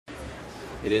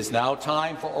It is now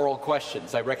time for oral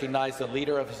questions. I recognize the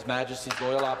Leader of His Majesty's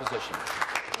Loyal Opposition.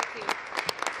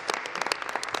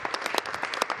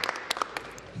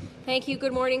 Thank you.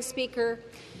 Good morning, Speaker.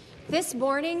 This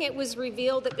morning, it was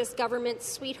revealed that this government's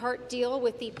sweetheart deal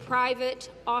with the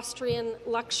private Austrian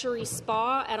luxury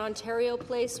spa at Ontario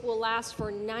Place will last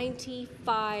for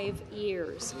 95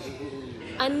 years.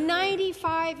 A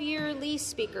 95-year lease,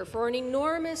 Speaker, for an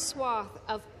enormous swath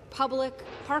of public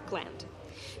parkland.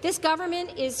 This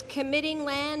government is committing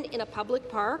land in a public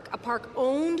park, a park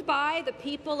owned by the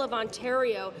people of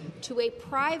Ontario, to a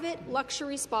private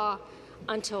luxury spa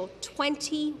until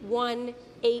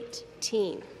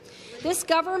 2118. This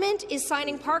government is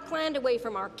signing parkland away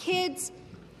from our kids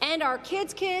and our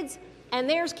kids' kids and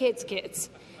their kids'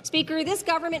 kids. Speaker, this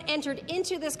government entered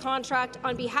into this contract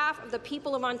on behalf of the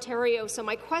people of Ontario, so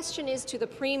my question is to the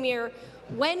Premier,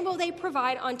 when will they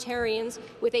provide Ontarians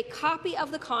with a copy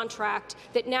of the contract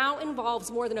that now involves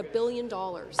more than $1 billion?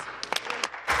 To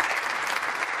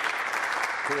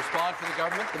respond for the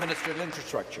government, the Minister of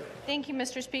Infrastructure. Thank you,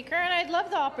 Mr. Speaker. And I'd love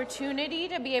the opportunity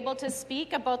to be able to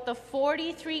speak about the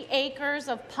 43 acres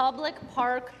of public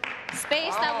park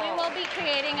space that we will be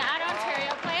creating at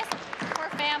Ontario Place for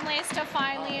families to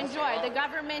finally enjoy. The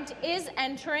government is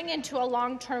entering into a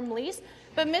long-term lease,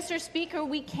 but, Mr. Speaker,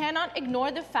 we cannot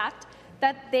ignore the fact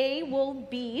that they will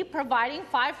be providing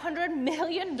 $500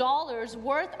 million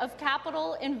worth of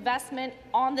capital investment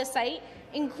on the site,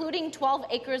 including 12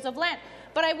 acres of land.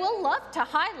 But I will love to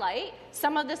highlight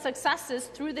some of the successes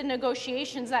through the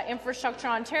negotiations that Infrastructure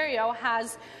Ontario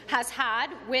has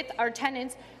had with our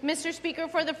tenants. Mr. Speaker,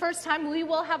 for the first time, we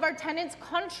will have our tenants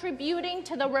contributing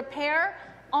to the repair,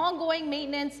 ongoing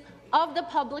maintenance of the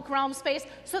public realm space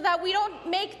so that we don't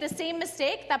make the same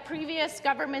mistake that previous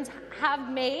governments have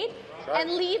made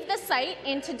and leave the site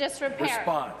into disrepair.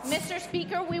 Response. Mr.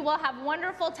 Speaker, we will have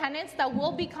wonderful tenants that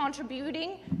will be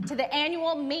contributing to the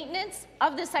annual maintenance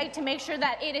of the site to make sure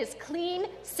that it is clean,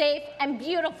 safe, and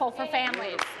beautiful for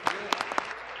families.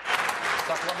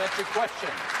 Supplementary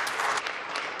question.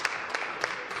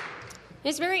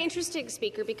 It's very interesting,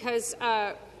 Speaker, because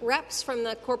reps from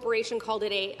the corporation called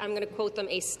it I'm going to quote them,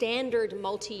 a standard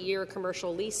multi-year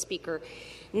commercial lease, Speaker.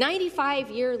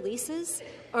 95-year leases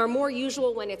are more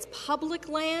usual when it's public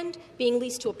land being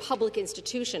leased to a public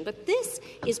institution, but this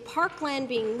is parkland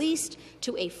being leased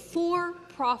to a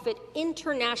for-profit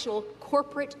international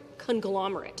corporate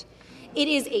conglomerate.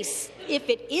 If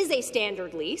it is a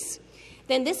standard lease,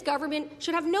 then this government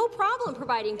should have no problem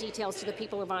providing details to the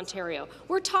people of Ontario.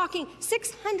 We're talking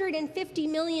 $650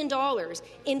 million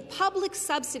in public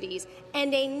subsidies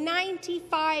and a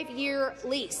 95-year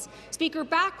lease. Speaker,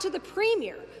 back to the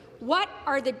Premier. What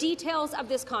are the details of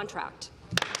this contract?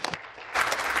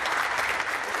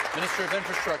 Minister of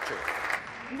Infrastructure.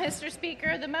 Mr.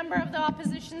 Speaker, the member of the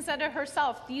opposition said it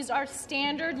herself. These are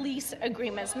standard lease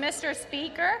agreements. Mr.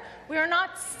 Speaker, we are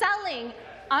not selling.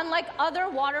 Unlike other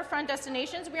waterfront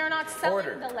destinations, we are not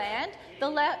selling the land.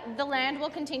 The land will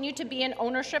continue to be in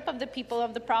ownership of the people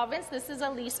of the province. This is a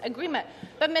lease agreement.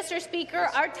 But, Mr. Speaker,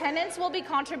 our tenants will be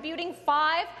contributing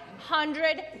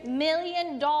 $500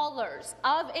 million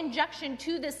of injection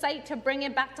to the site to bring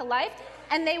it back to life,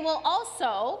 and they will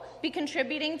also be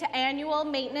contributing to annual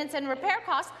maintenance and repair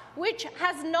costs, which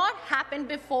has not happened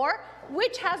before,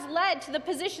 which has led to the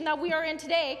position that we are in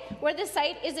today, where the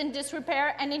site is in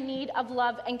disrepair and in need of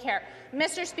love and care.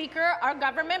 Mr. Speaker, our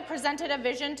government presented a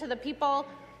vision to the people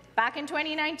back in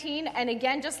 2019, and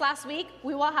again just last week.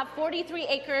 We will have 43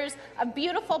 acres of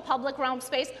beautiful public realm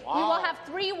space. Wow. We will have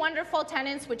 3 wonderful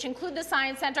tenants, which include the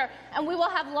Science Centre, and we will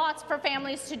have lots for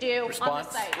families to do on the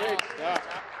site.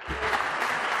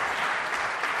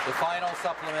 The final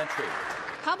supplementary.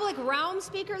 Public realm,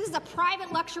 Speaker? This is a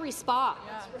private luxury spa.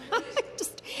 Yeah.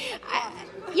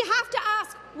 You have to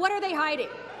ask, what are they hiding?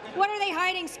 What are they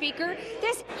hiding, Speaker?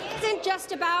 This isn't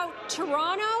just about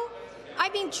Toronto.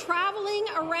 I've been traveling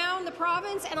around the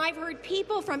province, and I've heard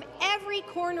people from every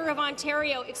corner of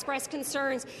Ontario express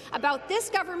concerns about this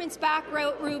government's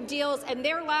backroom deals and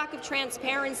their lack of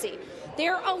transparency.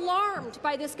 They're alarmed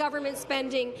by this government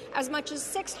spending as much as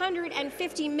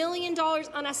 $650 million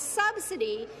on a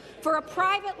subsidy for a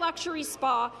private luxury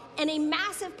spa and a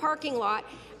massive parking lot.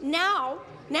 Now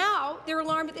they're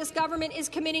alarmed that this government is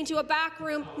committing to a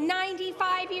backroom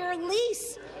 95-year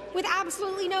lease with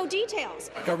absolutely no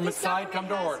details. Government side, come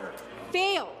to order.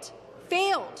 Failed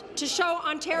to show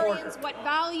Ontarians what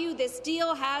value this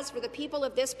deal has for the people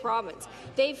of this province.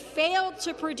 They've failed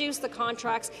to produce the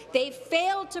contracts. They've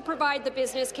failed to provide the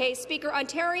business case. Speaker,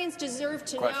 Ontarians deserve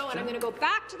to know, and I'm going to go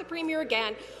back to the Premier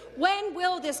again, when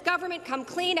will this government come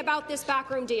clean about this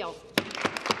backroom deal?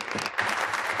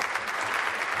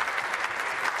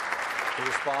 To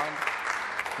respond,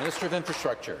 Minister of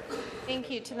Infrastructure.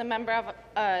 Thank you to the member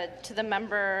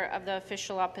of the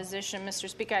official opposition, Mr.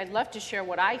 Speaker. I'd love to share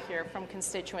what I hear from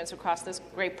constituents across this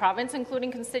great province,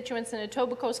 including constituents in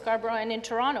Etobicoke, Scarborough, and in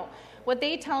Toronto. What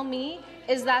they tell me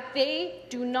is that they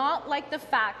do not like the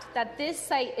fact that this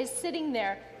site is sitting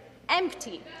there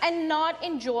empty and not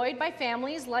enjoyed by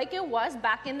families like it was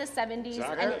back in the 70s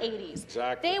and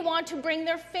 80s. They want to bring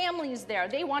their families there.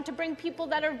 They want to bring people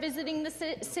that are visiting the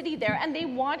city there, and they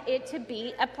want it to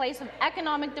be a place of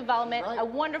economic development, a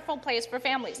wonderful place for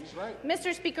families.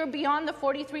 Mr. Speaker, beyond the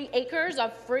 43 acres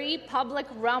of free public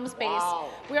realm space,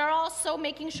 we are also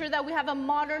making sure that we have a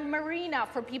modern marina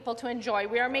for people to enjoy.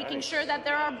 We are making sure that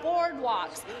there are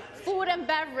boardwalks, food and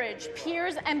beverage,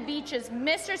 piers and beaches.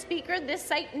 Mr. Speaker, this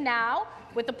site now,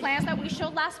 with the plans that we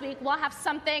showed last week, will have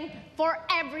something for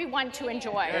everyone to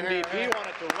enjoy. NDP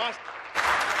wanted to rush.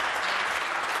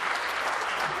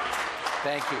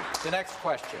 Thank you. The next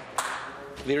question.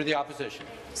 Leader of the Opposition.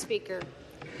 Speaker,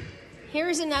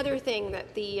 here's another thing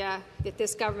that that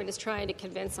this government is trying to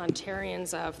convince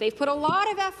Ontarians of. They've put a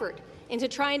lot of effort into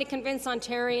trying to convince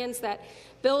Ontarians that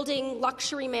building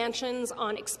luxury mansions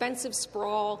on expensive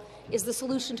sprawl is the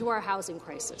solution to our housing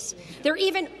crisis. They're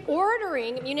even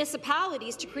ordering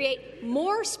municipalities to create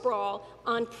more sprawl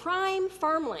on prime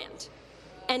farmland,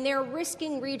 and they're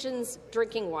risking regions'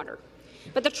 drinking water.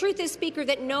 But the truth is, Speaker,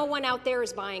 that no one out there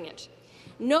is buying it.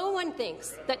 No one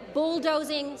thinks that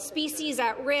bulldozing species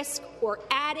at risk or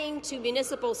adding to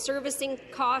municipal servicing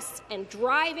costs and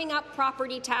driving up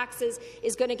property taxes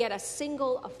is going to get a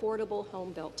single affordable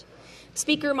home built.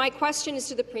 Speaker, my question is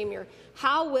to the Premier.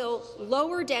 How will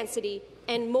lower density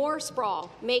and more sprawl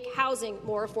make housing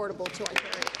more affordable to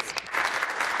Ontarians?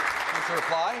 To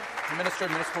reply, the Minister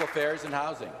of Municipal Affairs and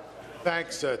Housing.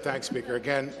 Thanks, Speaker.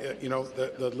 Again,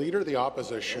 the Leader of the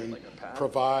Opposition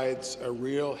provides a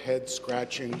real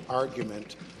head-scratching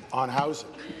argument on housing.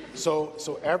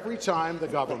 So every time the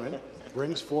government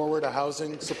brings forward a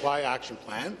housing supply action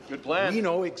plan, we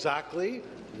know exactly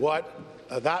what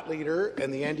that leader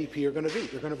and the NDP are going to do.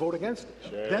 They're going to vote against it.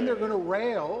 Sure. Then they're going to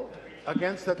rail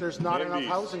against that there's not enough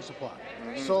housing supply.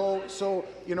 So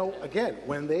again,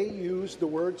 when they use the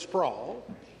word sprawl,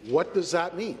 what does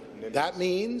that mean? That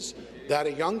means that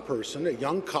a young person, a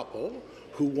young couple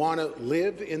who want to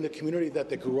live in the community that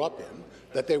they grew up in,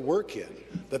 that they work in,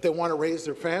 that they want to raise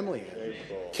their family in,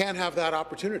 can't have that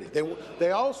opportunity.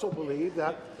 They also believe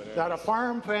that a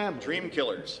farm family, dream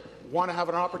killers, want to have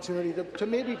an opportunity to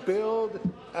maybe build,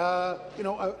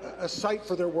 a site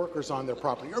for their workers on their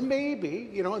property, or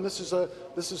maybe, and this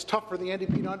is tough for the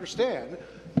NDP to understand,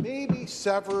 maybe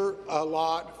sever a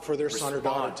lot for their son or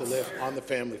daughter to live on the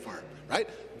family farm. Right?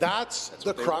 That's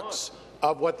the crux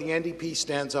of what the NDP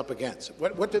stands up against.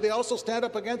 What do they also stand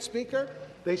up against, Speaker?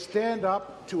 They stand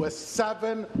up to a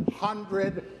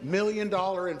 $700 million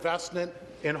investment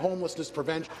in homelessness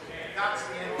prevention. That's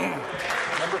the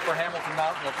NDP. Member for Hamilton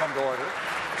Mountain will come to order.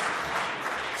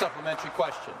 Supplementary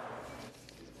question.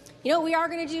 You know what we are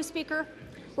going to do, Speaker?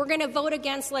 We're going to vote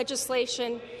against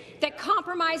legislation that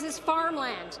compromises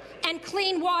farmland and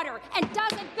clean water and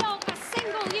doesn't build a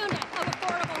single unit of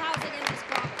affordable housing in this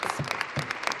province.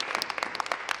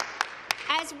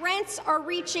 As rents are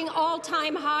reaching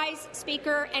all-time highs,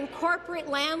 Speaker, and corporate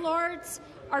landlords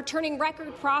are turning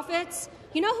record profits,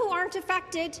 you know who aren't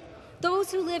affected?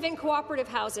 Those who live in cooperative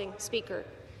housing, Speaker.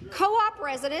 Co-op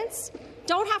residents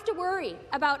don't have to worry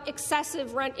about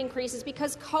excessive rent increases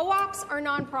because co-ops are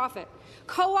nonprofit.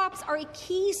 Co-ops are a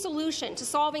key solution to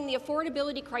solving the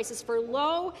affordability crisis for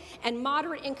low and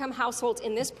moderate income households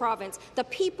in this province, the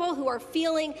people who are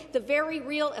feeling the very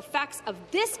real effects of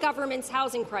this government's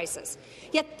housing crisis.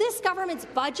 Yet this government's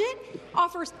budget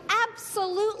offers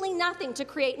absolutely nothing to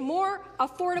create more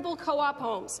affordable co-op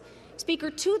homes. Speaker,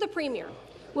 to the Premier,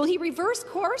 will he reverse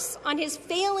course on his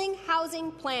failing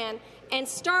housing plan and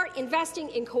start investing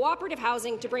in cooperative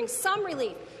housing to bring some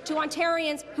relief to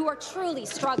Ontarians who are truly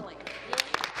struggling?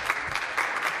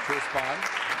 To respond,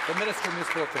 the Minister of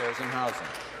Municipal Affairs and Housing.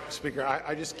 Speaker,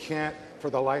 I just can't, for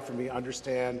the life of me,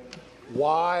 understand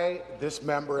why this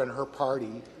member and her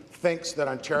party thinks that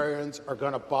Ontarians are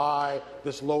going to buy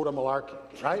this load of malarkey,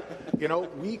 right?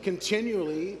 We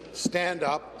continually stand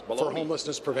up for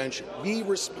homelessness prevention. We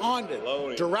responded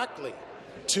directly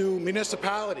to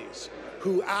municipalities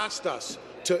who asked us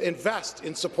to invest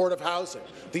in supportive housing.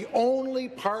 The only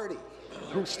party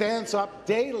who stands up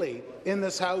daily in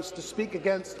this House to speak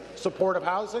against supportive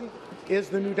housing is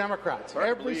the New Democrats.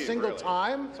 Every single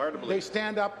time they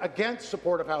stand up against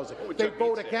supportive housing. They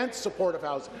vote against supportive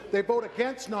housing. They vote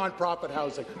against nonprofit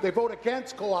housing. They vote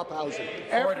against co-op housing.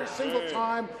 Every single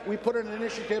time we put in an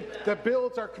initiative that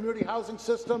builds our community housing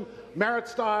system, Marit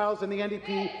Stiles and the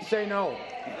NDP say no.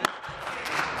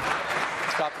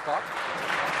 Stop the clock.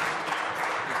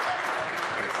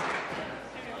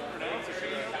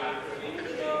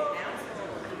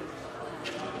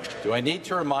 Do I need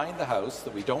to remind the House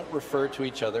that we don't refer to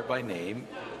each other by name?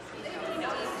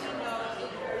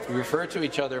 We refer to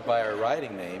each other by our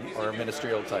riding name or our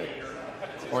ministerial title,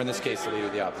 or in this case, the Leader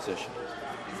of the Opposition.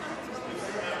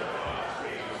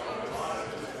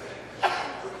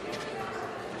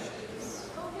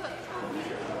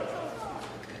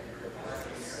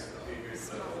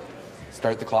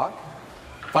 Start the clock.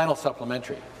 Final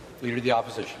supplementary. Leader of the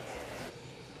Opposition.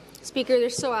 Speaker,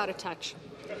 they're so out of touch.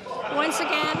 Once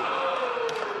again,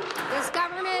 this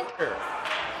government...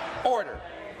 Order.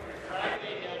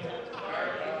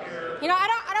 You know,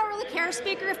 I don't really care,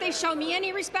 Speaker, if they show me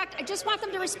any respect. I just want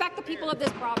them to respect the people of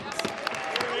this province.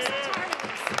 I'm so tired of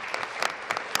this.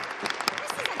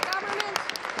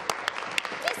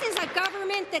 This is a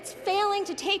government that's failing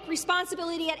to take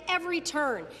responsibility at every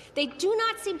turn. They do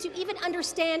not seem to even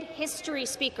understand history,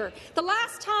 Speaker. The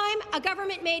last time a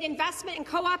government made investment in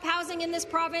co-op housing in this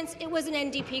province, it was an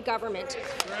NDP government.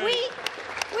 We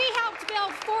helped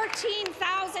build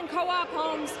 14,000 co-op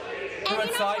homes. And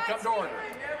you know what, come to order.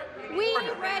 we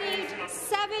readied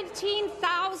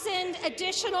 17,000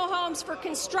 additional homes for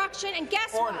construction, and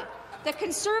guess what? The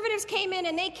Conservatives came in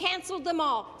and they cancelled them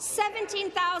all.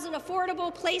 17,000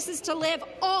 affordable places to live,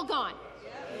 all gone.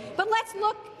 But let's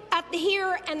look at the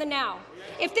here and the now.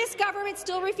 If this government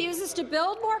still refuses to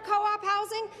build more co-op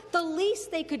housing, the least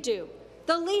they could do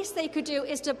is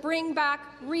to bring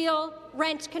back real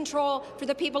rent control for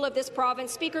the people of this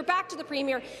province. Speaker, back to the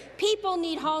Premier. People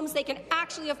need homes they can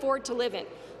actually afford to live in.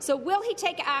 So will he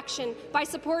take action by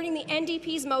supporting the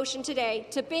NDP's motion today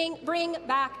to bring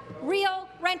back real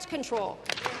rent control?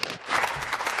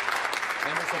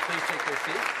 Members will please take their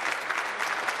seats.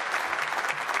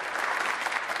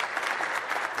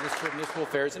 Minister of Municipal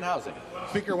Affairs and Housing.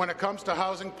 Speaker, when it comes to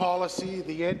housing policy,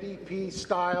 the NDP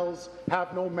styles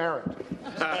have no merit.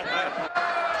 Stop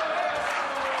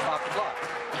the clock.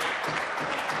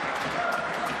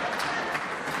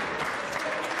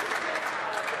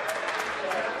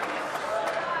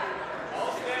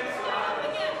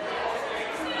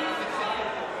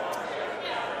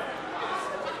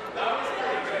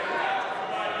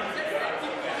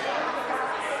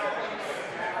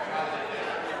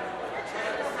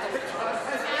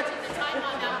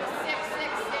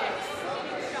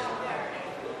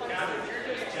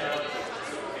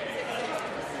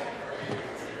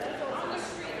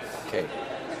 Okay.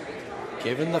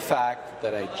 Given the fact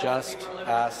that I just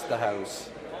asked the House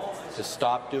to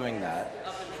stop doing that,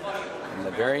 in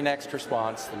the very next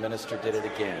response, the minister did it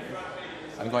again,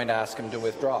 I'm going to ask him to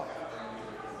withdraw.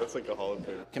 That's like a Hall of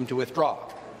Fame. Him to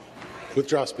withdraw.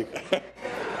 Withdraw, Speaker.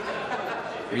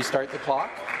 Restart the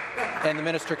clock, and the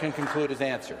minister can conclude his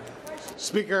answer.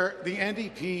 Speaker, the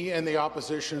NDP and the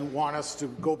opposition want us to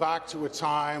go back to a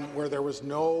time where there was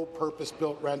no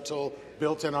purpose-built rental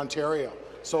built in Ontario.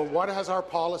 So what has our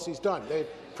policies done? They've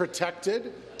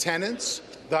protected tenants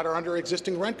that are under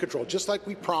existing rent control, just like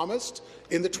we promised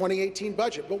in the 2018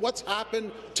 budget. But what's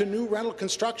happened to new rental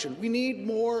construction? We need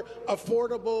more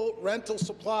affordable rental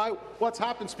supply. What's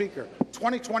happened, Speaker?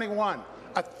 2021,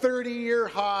 a 30-year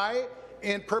high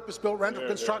in purpose-built rental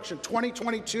construction.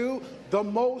 2022, the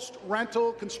most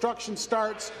rental construction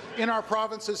starts in our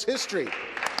province's history.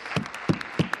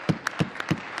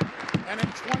 And in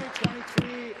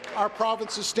 2023, our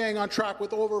province is staying on track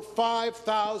with over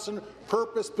 5,000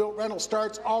 purpose-built rental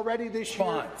starts already this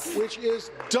year, which is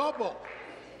double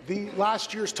the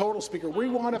last year's total, Speaker. We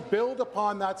want to build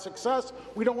upon that success.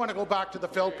 We don't want to go back to the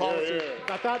failed policy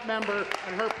that member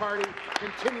and her party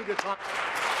continue to talk.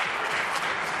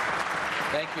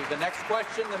 Thank you. The next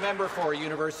question, the member for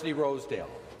University Rosedale.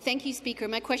 Thank you, Speaker.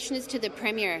 My question is to the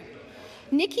Premier.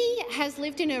 Nikki has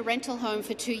lived in her rental home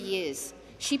for 2 years.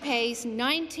 She pays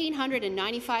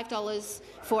 $1,995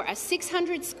 for a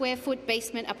 600-square-foot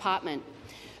basement apartment.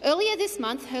 Earlier this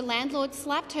month, her landlord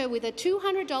slapped her with a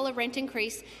 $200 rent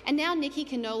increase, and now Nikki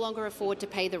can no longer afford to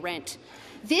pay the rent.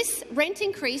 This rent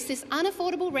increase, this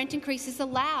unaffordable rent increase, is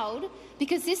allowed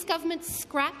because this government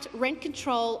scrapped rent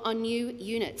control on new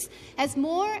units. As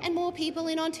more and more people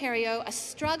in Ontario are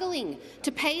struggling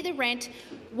to pay the rent,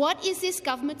 what is this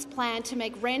government's plan to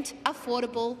make rent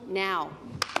affordable now?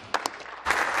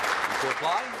 To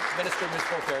reply, Minister of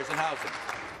Municipal Affairs and Housing.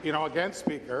 You know, again,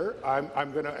 Speaker,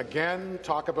 I'm going to again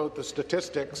talk about the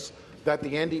statistics that the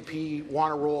NDP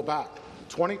want to roll back.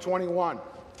 2021,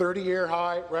 30-year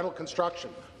high rental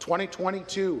construction.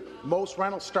 2022, most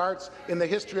rental starts in the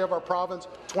history of our province.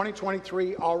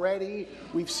 2023, already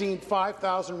we've seen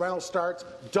 5,000 rental starts,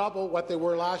 double what they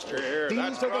were last year.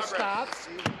 These are the stats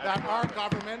that our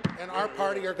government and our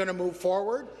party are going to move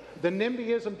forward. The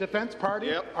NIMBYism Defence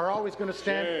Party are always going to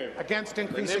stand against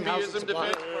increasing housing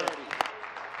supply.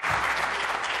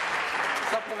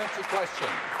 Supplementary question.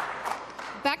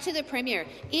 Back to the Premier.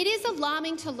 It is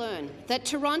alarming to learn that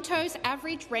Toronto's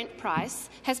average rent price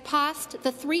has passed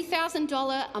the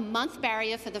 $3,000 a month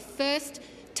barrier for the first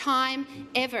time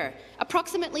ever,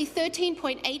 approximately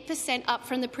 13.8% up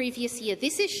from the previous year.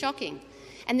 This is shocking.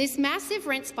 And this massive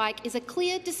rent spike is a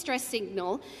clear distress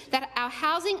signal that our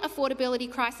housing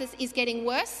affordability crisis is getting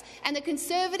worse and the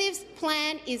Conservatives'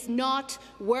 plan is not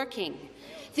working.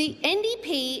 The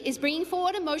NDP is bringing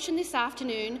forward a motion this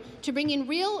afternoon to bring in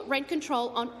real rent control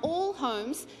on all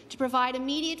homes to provide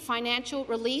immediate financial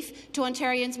relief to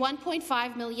Ontarians'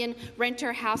 1.5 million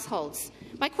renter households.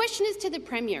 My question is to the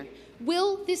Premier.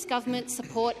 Will this government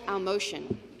support our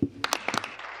motion?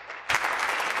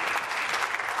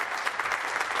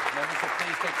 Members will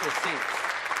please take their seats.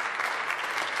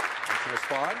 To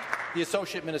respond, the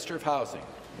Associate Minister of Housing.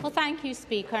 Well, thank you,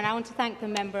 Speaker, and I want to thank the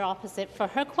member opposite for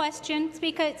her question.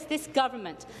 Speaker, it's this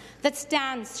government that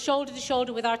stands shoulder to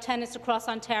shoulder with our tenants across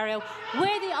Ontario.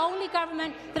 We're the only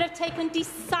government that have taken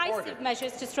decisive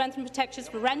measures to strengthen protections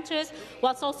for renters,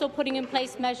 whilst also putting in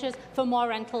place measures for more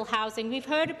rental housing. We've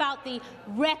heard about the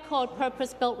record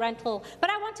purpose-built rental, but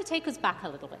I want to take us back a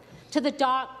little bit to the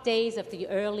dark days of the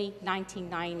early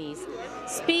 1990s.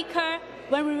 Speaker,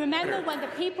 when we remember when the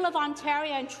people of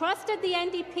Ontario entrusted the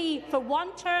NDP for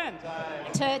one term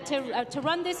to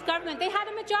run this government, they had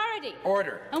a majority.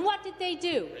 Order. And what did they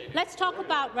do? Let's talk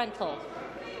about rental.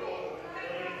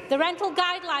 The rental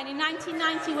guideline in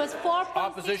 1990 was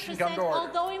 4.6%,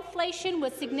 although inflation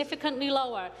was significantly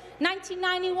lower.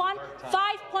 1991,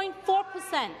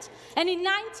 5.4%. And in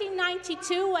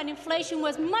 1992, when inflation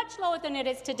was much lower than it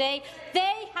is today,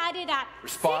 they had it at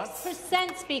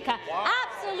 6%, Speaker. Wow.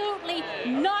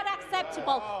 Absolutely not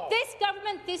acceptable. This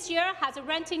government this year has a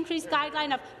rent increase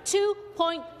guideline of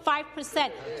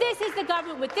 2.5%. This is the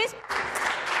government with this.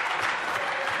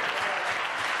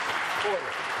 Order.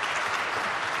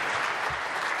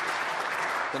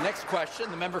 The next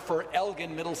question, the member for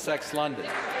Elgin, Middlesex, London.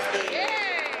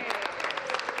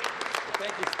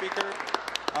 Thank you, Speaker.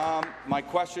 My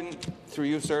question, through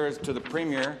you, sir, is to the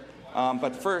Premier.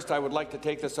 But first, I would like to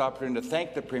take this opportunity to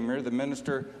thank the Premier, the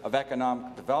Minister of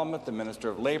Economic Development, the Minister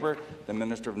of Labour, the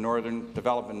Minister of Northern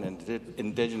Development and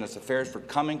Indigenous Affairs for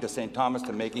coming to St. Thomas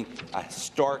to making a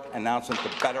historic announcement to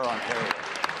better Ontario.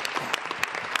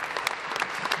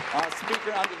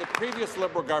 Speaker, under the previous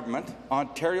Liberal government,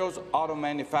 Ontario's auto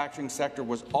manufacturing sector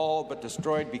was all but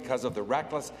destroyed because of the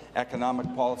reckless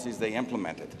economic policies they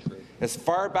implemented. As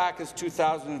far back as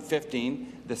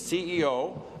 2015, the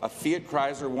CEO of Fiat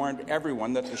Chrysler warned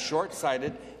everyone that the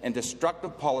short-sighted and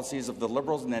destructive policies of the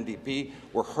Liberals and NDP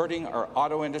were hurting our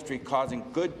auto industry, causing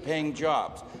good-paying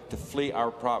jobs to flee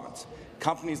our province.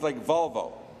 Companies like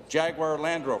Volvo, Jaguar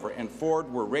Land Rover and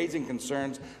Ford were raising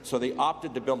concerns, so they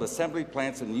opted to build assembly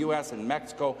plants in the U.S. and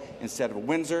Mexico instead of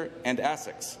Windsor and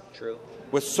Essex. True.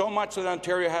 With so much that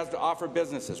Ontario has to offer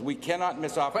businesses, we cannot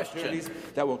miss opportunities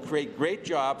that will create great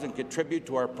jobs and contribute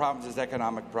to our province's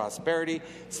economic prosperity.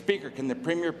 Speaker, can the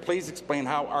Premier please explain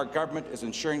how our government is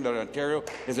ensuring that Ontario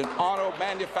is an auto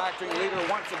manufacturing leader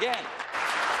once again?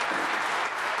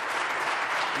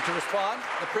 And to respond,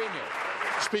 the Premier.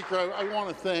 Speaker, I want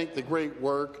to thank the great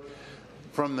work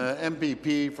from the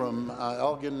MPP from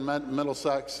Elgin,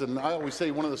 Middlesex, and I always say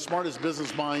one of the smartest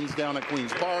business minds down at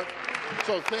Queen's Park.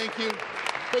 So thank you.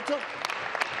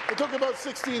 It took about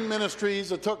 16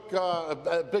 ministries. It took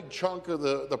a big chunk of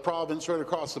the province right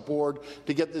across the board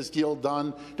to get this deal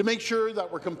done, to make sure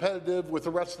that we're competitive with the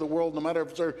rest of the world, no matter if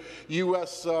it's our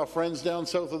U.S. friends down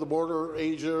south of the border, or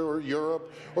Asia, or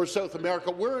Europe, or South America.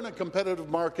 We're in a competitive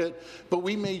market, but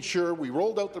we made sure we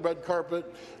rolled out the red carpet,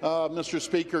 Mr.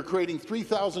 Speaker, creating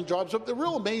 3,000 jobs. But the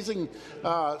real amazing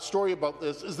story about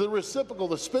this is the reciprocal,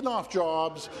 the spin-off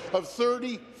jobs of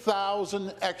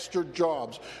 30,000 extra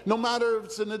jobs. No matter if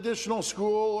it's an additional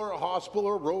school or a hospital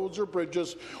or roads or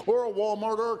bridges or a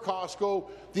Walmart or a Costco,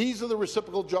 these are the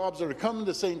reciprocal jobs that are coming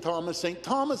to St. Thomas. St.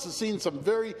 Thomas has seen some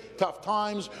very tough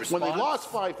times when they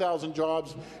lost 5,000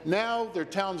 jobs. Now their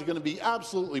towns are going to be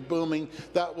absolutely booming.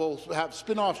 That will have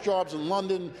spin-off jobs in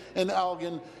London and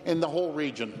Elgin and the whole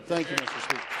region. Thank you, Mr.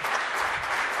 Speaker.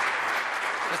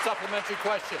 The supplementary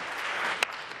question.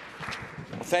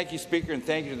 Well, thank you, Speaker, and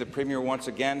thank you to the Premier once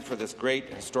again for this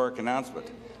great historic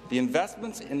announcement. The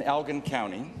investments in Elgin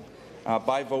County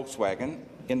by Volkswagen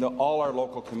into all our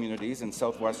local communities in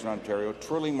southwestern Ontario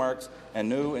truly marks a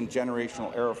new and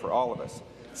generational era for all of us.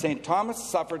 St. Thomas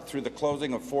suffered through the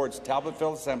closing of Ford's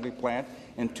Talbotville assembly plant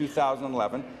in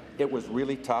 2011. It was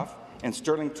really tough. And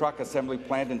Sterling Truck Assembly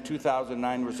Plant in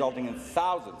 2009, resulting in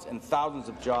thousands and thousands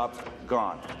of jobs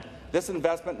gone. This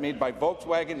investment made by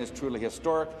Volkswagen is truly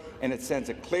historic, and it sends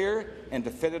a clear and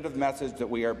definitive message that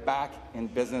we are back in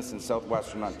business in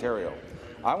southwestern Ontario.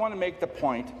 I want to make the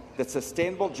point that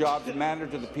sustainable jobs matter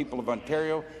to the people of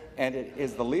Ontario, and it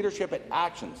is the leadership and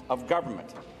actions of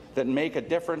government that make a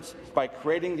difference by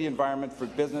creating the environment for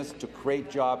business to create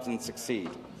jobs and succeed.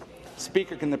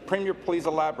 Speaker, can the Premier please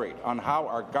elaborate on how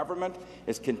our government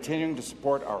is continuing to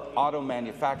support our auto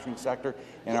manufacturing sector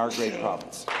in our great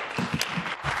province?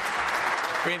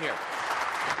 Premier.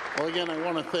 Well, again, I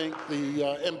want to thank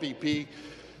the MPP.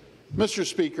 Mr.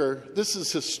 Speaker, this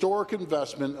is historic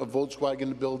investment of Volkswagen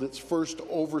to build its first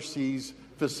overseas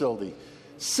facility.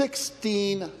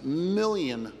 16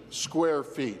 million square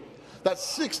feet. That's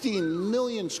 16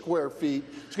 million square feet.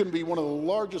 It's going to be one of the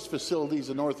largest facilities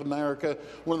in North America,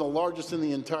 one of the largest in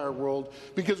the entire world,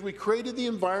 because we created the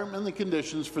environment and the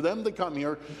conditions for them to come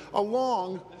here,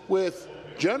 along with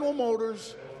General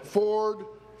Motors, Ford,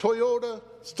 Toyota,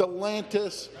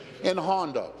 Stellantis, and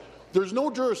Honda. There's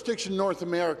no jurisdiction in North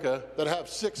America that have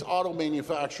 6 auto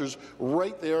manufacturers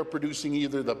right there producing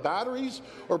either the batteries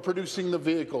or producing the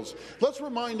vehicles. Let's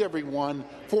remind everyone,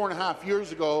 4.5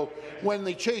 years ago, when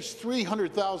they chased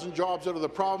 300,000 jobs out of the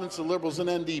province, the Liberals and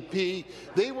NDP,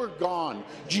 they were gone.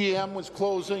 GM was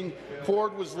closing,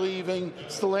 Ford was leaving,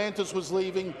 Stellantis was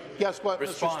leaving. Guess what,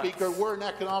 Response. Mr. Speaker? We're an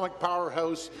economic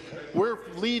powerhouse. We're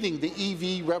leading the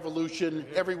EV revolution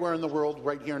everywhere in the world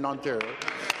right here in Ontario.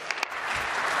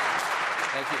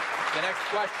 Thank you. The next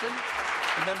question,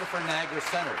 the member for Niagara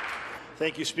Centre.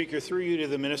 Thank you, Speaker. Through you to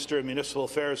the Minister of Municipal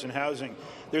Affairs and Housing.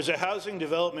 There's a housing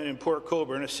development in Port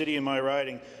Colborne, a city in my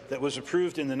riding, that was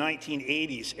approved in the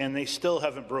 1980s, and they still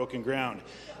haven't broken ground.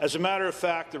 As a matter of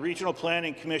fact, the Regional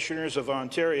Planning Commissioners of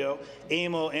Ontario,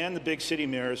 AMO, and the big city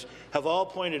mayors have all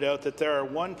pointed out that there are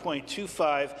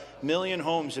 1.25 million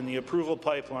homes in the approval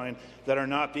pipeline that are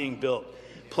not being built.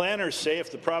 Planners say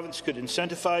if the province could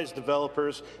incentivize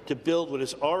developers to build what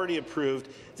is already approved,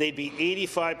 they'd be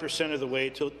 85% of the way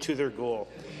to their goal.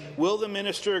 Will the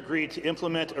minister agree to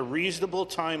implement a reasonable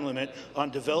time limit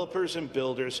on developers and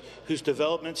builders whose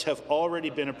developments have already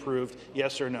been approved,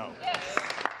 yes or no?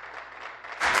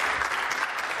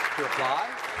 To reply,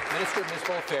 Minister of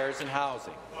Municipal Affairs and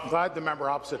Housing. I'm glad the member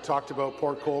opposite talked about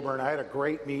Port Colborne. I had a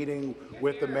great meeting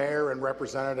with the mayor and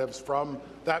representatives from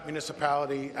that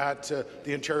municipality at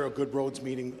the Ontario Good Roads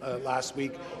meeting last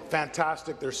week.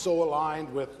 Fantastic. They're so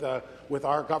aligned with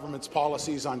our government's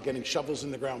policies on getting shovels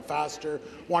in the ground faster.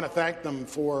 I want to thank them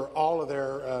for all of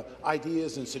their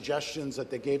ideas and suggestions that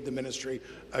they gave the ministry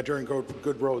during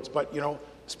Good Roads. But, you know,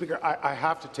 Speaker, I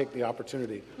have to take the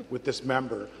opportunity with this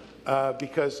member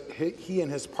because he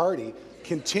and his party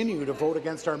continue to vote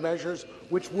against our measures,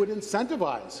 which would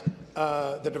incentivize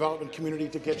the development community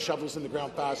to get shovels in the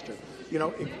ground faster. You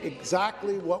know,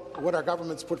 exactly what our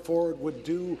government's put forward would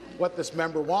do what this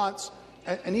member wants,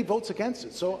 and he votes against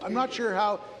it. So I'm not sure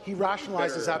how he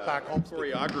rationalizes that back home.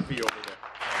 Choreography over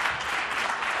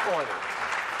there. Order.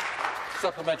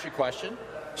 Supplementary question.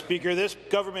 Speaker, this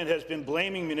government has been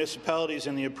blaming municipalities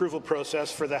in the approval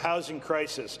process for the housing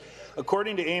crisis.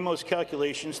 According to AMO's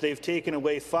calculations, they've taken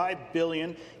away $5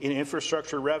 billion in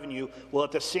infrastructure revenue, while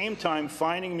at the same time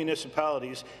fining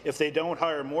municipalities if they don't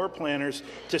hire more planners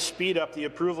to speed up the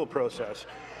approval process.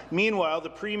 Meanwhile, the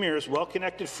Premier's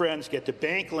well-connected friends get to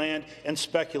bank land and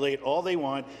speculate all they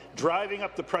want, driving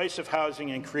up the price of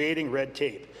housing and creating red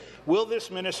tape. Will this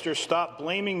minister stop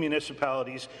blaming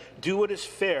municipalities, do what is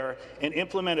fair, and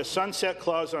implement a sunset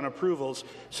clause on approvals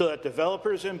so that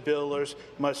developers and builders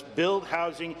must build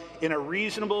housing in a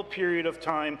reasonable period of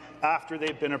time after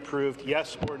they've been approved,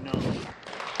 yes or no? Thank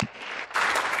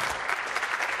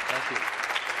you.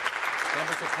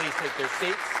 Members will please take their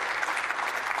seats.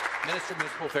 Minister of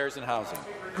Municipal Affairs and Housing.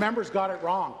 Members got it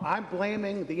wrong. I'm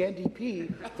blaming the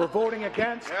NDP for voting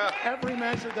against every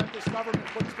measure that this government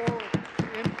puts forward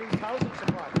to increase housing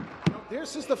supply. You know,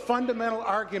 this is the fundamental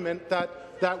argument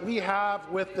that we have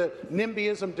with the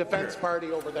NIMBYism defense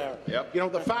party over there. Yep. You know,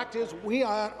 the fact is we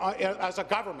are, as a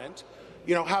government,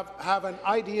 you know, have an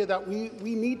idea that we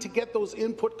need to get those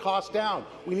input costs down.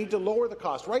 We need to lower the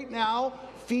cost. Right now,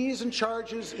 fees and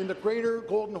charges in the Greater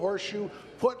Golden Horseshoe,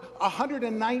 put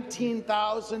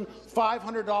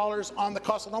 $119,500 on the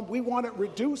cost of home. We want to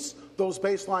reduce those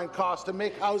baseline costs to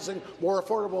make housing more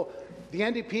affordable. The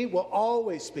NDP will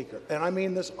always, Speaker, and I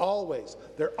mean this always,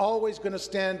 they're always going to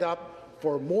stand up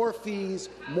for more fees,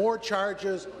 more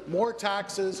charges, more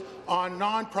taxes on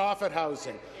non-profit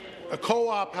housing,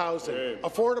 co-op housing,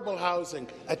 affordable housing,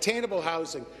 attainable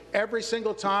housing. Every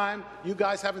single time, you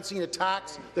guys haven't seen a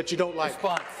tax that you don't like.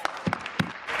 Response. Once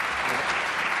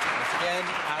again,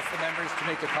 ask the members to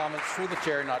make their comments through the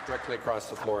chair, not directly across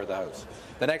the floor of the House.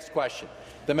 The next question,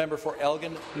 the member for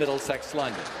Elgin, Middlesex,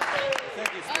 London.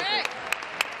 Thank you, Speaker.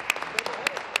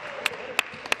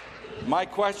 My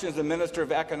question is the Minister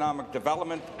of Economic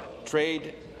Development,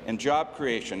 Trade and Job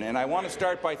Creation, and I want to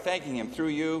start by thanking him through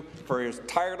you for his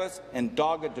tireless and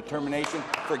dogged determination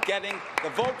for getting the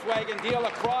Volkswagen deal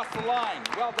across the line.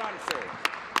 Well done, sir.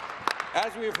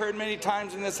 As we have heard many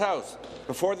times in this House,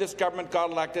 before this government got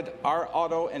elected, our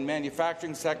auto and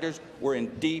manufacturing sectors were in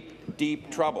deep, deep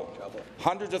trouble.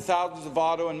 Hundreds of thousands of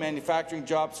auto and manufacturing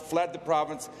jobs fled the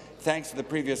province thanks to the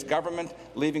previous government,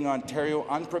 leaving Ontario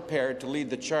unprepared to lead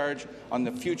the charge on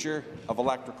the future of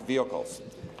electric vehicles.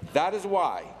 That is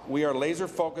why we are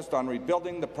laser-focused on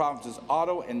rebuilding the province's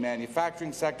auto and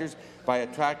manufacturing sectors by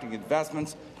attracting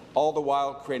investments, all the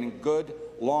while creating good,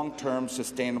 long-term,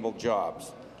 sustainable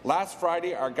jobs. Last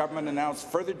Friday, our government announced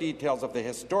further details of the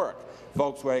historic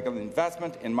Volkswagen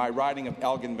investment in my riding of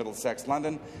Elgin, Middlesex,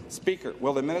 London. Speaker,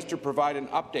 will the minister provide an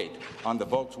update on the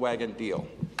Volkswagen deal?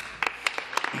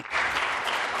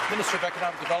 Minister of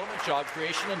Economic Development, Job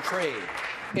Creation and Trade.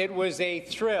 It was a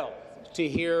thrill to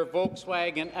hear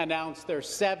Volkswagen announce their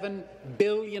 $7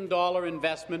 billion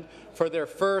investment for their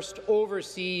first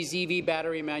overseas EV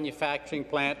battery manufacturing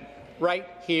plant right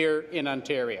here in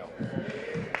Ontario.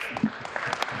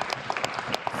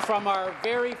 From our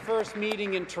very first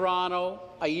meeting in Toronto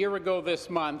a year ago this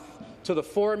month to the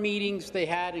 4 meetings they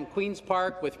had in Queen's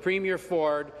Park with Premier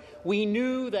Ford, we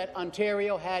knew that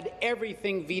Ontario had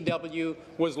everything VW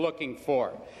was looking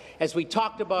for. As we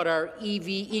talked about our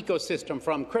EV ecosystem,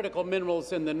 from critical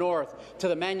minerals in the north to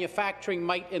the manufacturing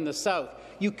might in the south,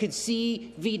 you could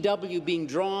see VW being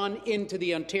drawn into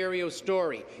the Ontario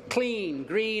story. Clean,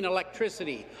 green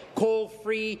electricity,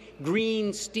 coal-free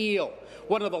green steel,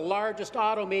 one of the largest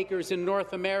automakers in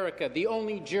North America, the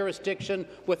only jurisdiction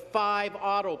with 5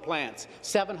 auto plants,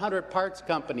 700 parts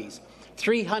companies,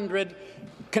 300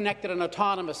 connected and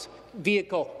autonomous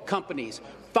vehicle companies,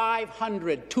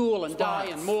 500 tool and die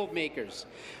and mold makers.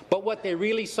 But what they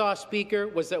really saw, Speaker,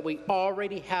 was that we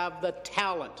already have the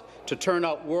talent to turn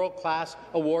out world-class,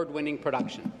 award-winning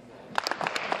production.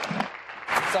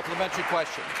 Supplementary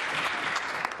question.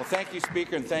 Well, thank you,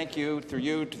 Speaker, and thank you, through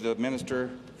you, to the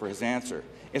minister for his answer.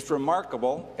 It's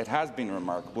remarkable, it has been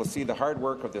remarkable, to see the hard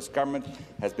work of this government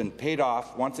has been paid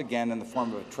off once again in the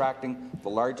form of attracting the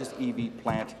largest EV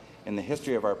plant in the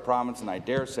history of our province, and I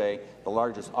dare say the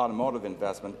largest automotive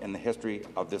investment in the history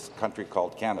of this country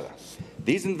called Canada.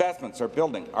 These investments are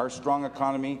building our strong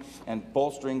economy and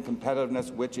bolstering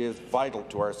competitiveness, which is vital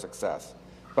to our success.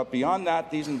 But beyond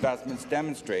that, these investments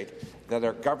demonstrate that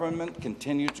our government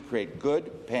continues to create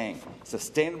good, paying,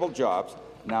 sustainable jobs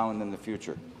now and in the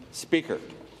future. Speaker,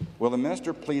 will the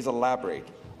minister please elaborate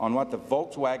on what the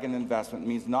Volkswagen investment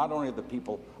means not only to the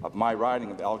people of my riding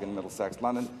of Elgin, Middlesex,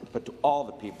 London, but to all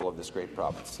the people of this great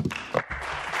province?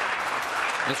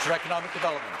 Mr. Economic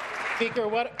Development. Speaker,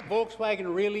 what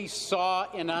Volkswagen really saw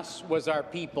in us was our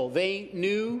people. They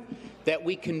knew that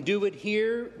we can do it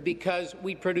here because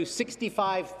we produce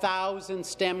 65,000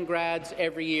 STEM grads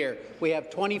every year. We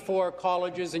have 24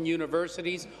 colleges and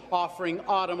universities offering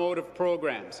automotive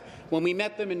programs. When we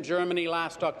met them in Germany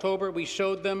last October, we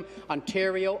showed them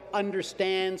Ontario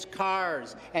understands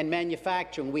cars and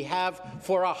manufacturing. We have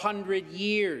for 100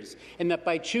 years, and that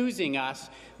by choosing us,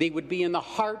 they would be in the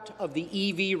heart of the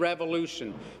EV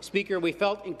revolution. Speaker, we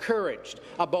felt encouraged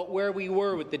about where we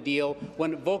were with the deal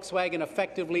when Volkswagen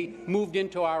effectively moved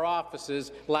into our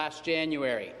offices last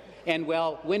January. And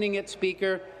while winning it,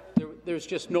 Speaker, there's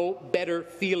just no better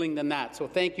feeling than that. So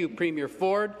thank you, Premier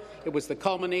Ford. It was the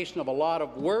culmination of a lot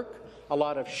of work, a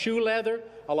lot of shoe leather,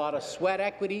 a lot of sweat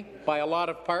equity by a lot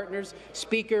of partners.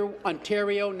 Speaker,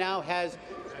 Ontario now has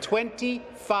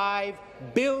 $25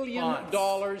 billion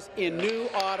in new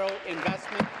auto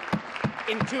investment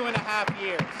in 2.5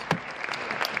 years.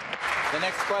 The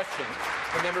next question,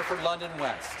 the member for London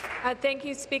West. Thank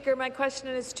you, Speaker. My question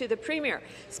is to the Premier.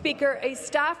 Speaker, a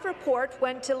staff report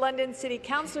went to London City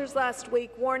Councillors last week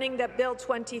warning that Bill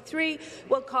 23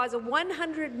 will cause a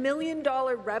 $100 million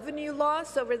revenue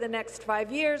loss over the next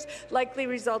 5 years, likely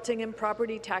resulting in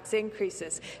property tax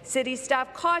increases. City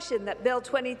staff caution that Bill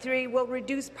 23 will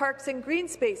reduce parks and green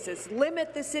spaces,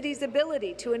 limit the city's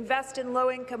ability to invest in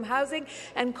low-income housing,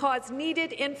 and cause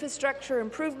needed infrastructure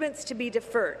improvements to be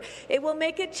deferred. It will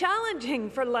make it challenging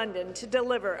for London to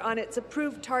deliver on its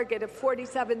approved target of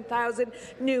 47,000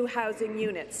 new housing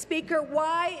units. Speaker,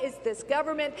 why is this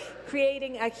government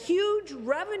creating a huge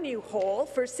revenue hole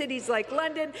for cities like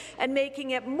London and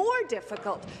making it more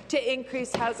difficult to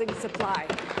increase housing supply?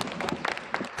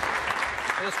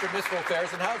 Minister of Municipal Affairs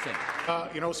and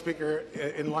Housing. Speaker,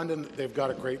 in London, they've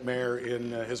got a great mayor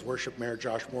in His Worship Mayor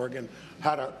Josh Morgan.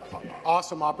 Had an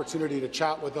awesome opportunity to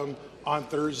chat with him on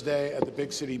Thursday at the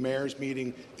Big City Mayors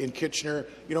meeting in Kitchener.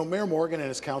 Mayor Morgan and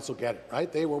his council get it,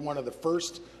 right? They were one of the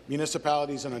first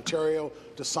municipalities in Ontario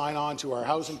to sign on to our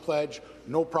housing pledge.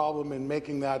 No problem in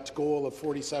making that goal of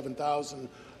 47,000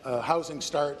 housing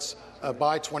starts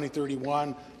by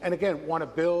 2031. And again, want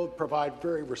to provide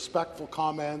very respectful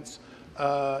comments.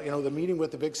 The meeting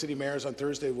with the Big City Mayors on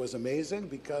Thursday was amazing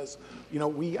because,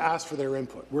 we asked for their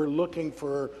input. We're looking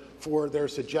for their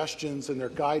suggestions and their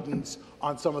guidance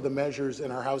on some of the measures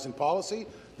in our housing policy.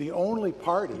 The only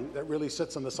party that really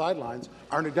sits on the sidelines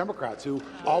are New Democrats, who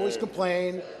always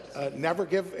complain, never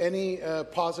give any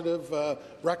positive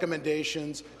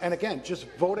recommendations, and again, just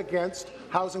vote against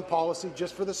housing policy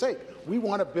just for the sake. We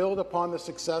want to build upon the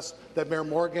success that Mayor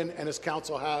Morgan and his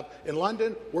council have in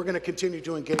London. We're going to continue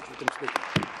to engage with them, Speaker.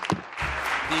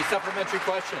 The supplementary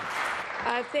question.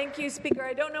 Thank you, Speaker.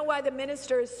 I don't know why the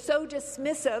minister is so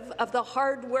dismissive of the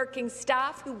hard-working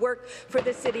staff who work for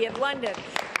the City of London.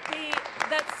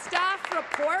 That staff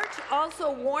report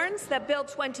also warns that Bill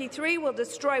 23 will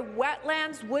destroy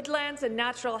wetlands, woodlands and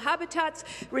natural habitats,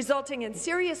 resulting in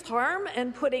serious harm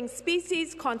and putting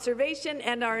species, conservation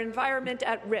and our environment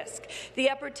at risk. The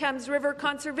Upper Thames River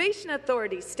Conservation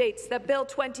Authority states that Bill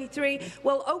 23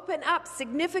 will open up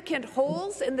significant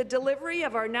holes in the delivery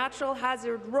of our natural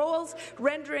hazard roles,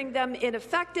 rendering them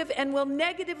ineffective, and will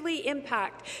negatively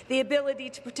impact the ability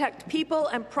to protect people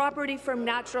and property from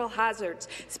natural hazards.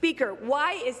 Speaker, why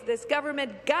is this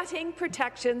government gutting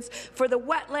protections for the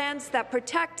wetlands that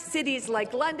protect cities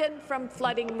like London from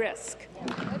flooding risk?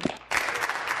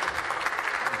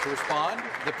 To respond,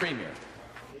 the Premier.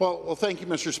 Well, thank you,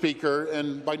 Mr. Speaker,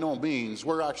 and by no means,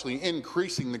 we're actually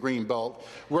increasing the Greenbelt,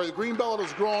 where the Greenbelt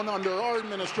has grown under our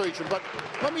administration. But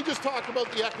let me just talk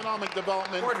about the economic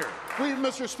development. Order.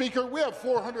 Mr. Speaker, we have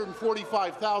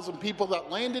 445,000 people that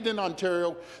landed in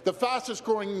Ontario, the fastest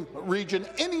growing region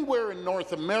anywhere in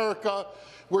North America.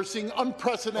 We're seeing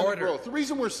unprecedented growth. The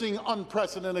reason we're seeing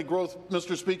unprecedented growth,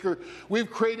 Mr. Speaker,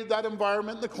 we've created that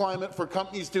environment and the climate for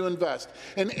companies to invest.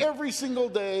 And every single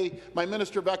day, my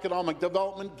Minister of Economic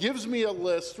Development gives me a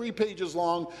list, 3 pages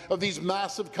long, of these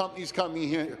massive companies coming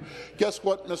here. Guess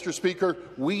what, Mr. Speaker?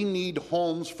 We need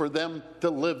homes for them to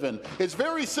live in. It's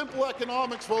very simple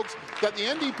economics, folks, that the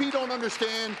NDP don't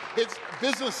understand. It's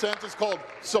business sense. It's called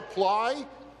supply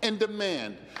and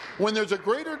demand. When there's a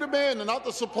greater demand and not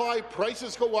the supply,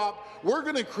 prices go up. We're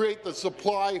going to create the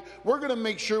supply. We're going to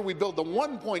make sure we build the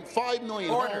 1.5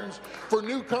 million homes for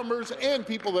newcomers and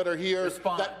people that are here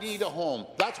that need a home.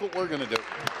 That's what we're going to do.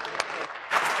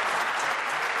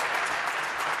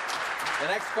 The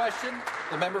next question,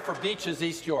 the member for Beaches,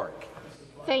 East York.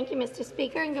 Thank you, Mr.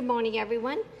 Speaker, and good morning,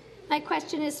 everyone. My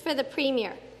question is for the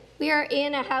Premier. We are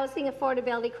in a housing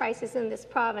affordability crisis in this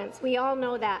province. We all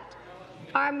know that.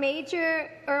 Our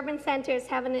major urban centres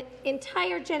have an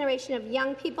entire generation of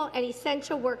young people and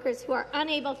essential workers who are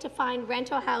unable to find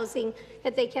rental housing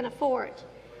that they can afford.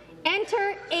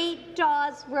 Enter 8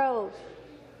 Dawes Road,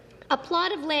 a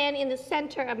plot of land in the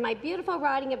centre of my beautiful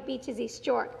riding of Beaches, East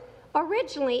York,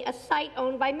 originally a site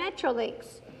owned by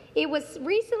Metrolinx. It was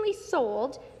recently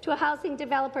sold to a housing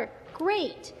developer.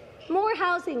 Great! More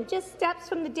housing, just steps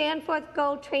from the Danforth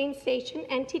GO train station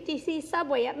and TTC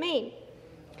subway at Maine.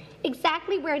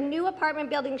 Exactly where new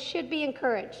apartment buildings should be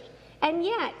encouraged. And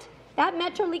yet, that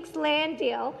Metrolinx land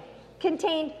deal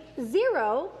contained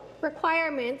 0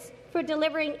 requirements for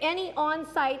delivering any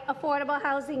on-site affordable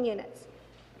housing units.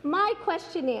 My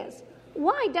question is,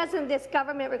 why doesn't this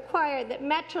government require that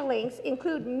Metrolinx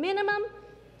include minimum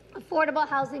affordable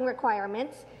housing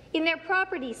requirements in their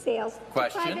property sales to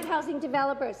private housing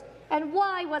developers? And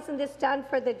why wasn't this done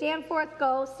for the Danforth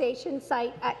GO station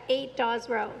site at 8 Dawes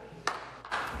Road?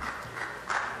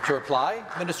 To reply,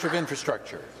 Minister of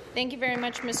Infrastructure. Thank you very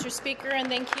much, Mr. Speaker, and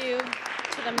thank you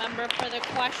to the member for the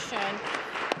question.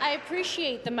 I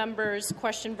appreciate the member's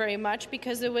question very much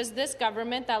because it was this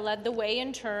government that led the way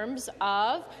in terms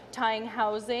of tying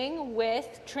housing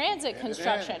with transit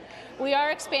construction. We are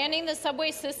expanding the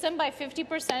subway system by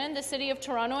 50% in the City of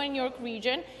Toronto and York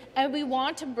Region, and we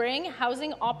want to bring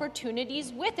housing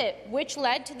opportunities with it, which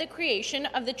led to the creation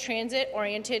of the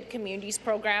Transit-Oriented Communities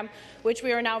Program, which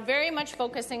we are now very much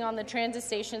focusing on the transit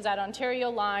stations at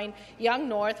Ontario Line, Yonge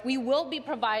North. We will be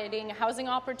providing housing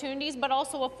opportunities, but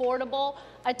also affordable,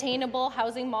 attainable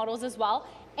housing models as well.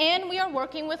 And we are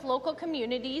working with local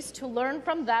communities to learn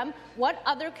from them what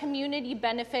other community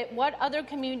benefit, what other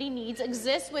community needs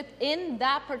exist within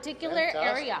that particular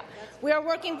area. We are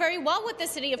working very well with the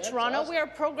City of Toronto. We are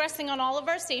progressing on all of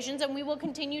our stations, and we will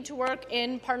continue to work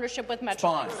in partnership with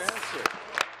Metro.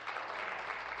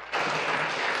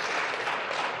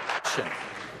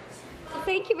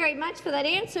 Thank you very much for that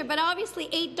answer, but obviously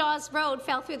 8 Dawes Road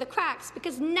fell through the cracks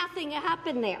because nothing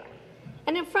happened there.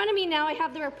 And in front of me now I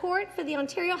have the report for the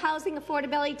Ontario Housing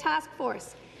Affordability Task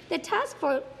Force. The task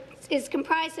force is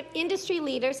comprised of industry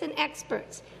leaders and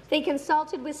experts. They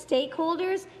consulted with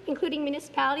stakeholders, including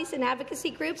municipalities and advocacy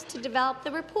groups, to develop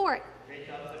the report.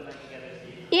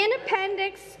 In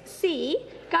Appendix C,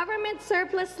 Government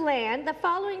Surplus Land, the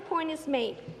following point is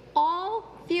made.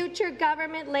 All future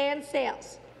government land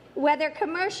sales, whether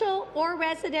commercial or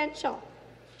residential,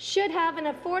 should have an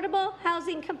affordable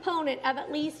housing component of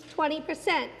at least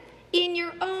 20% in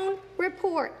your own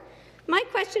report. My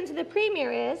question to the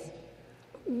Premier is,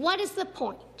 what is the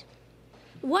point?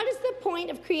 What is the point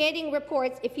of creating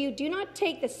reports if you do not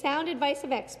take the sound advice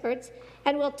of experts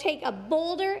and will take a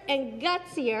bolder and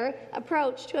gutsier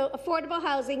approach to affordable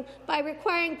housing by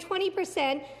requiring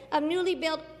 20% of newly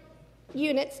built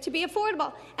units to be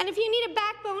affordable? And if you need a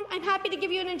backbone, I'm happy to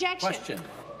give you an injection. Question.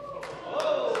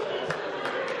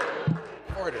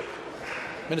 Order.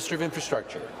 Minister of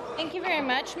Infrastructure. Thank you very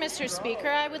much, Mr. Speaker.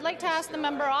 I would like to ask the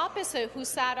member opposite, who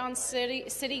sat on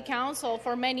City Council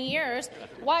for many years,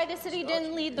 why the City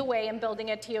didn't lead the way in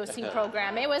building a TOC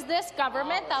program. It was this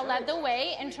government that led the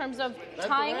way in terms of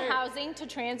tying housing to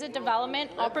transit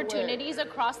development opportunities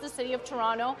across the City of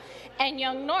Toronto and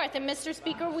Yonge North. And, Mr.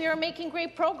 Speaker, we are making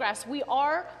great progress. We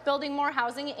are building more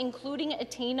housing, including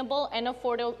attainable and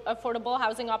affordable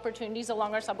housing opportunities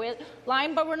along our subway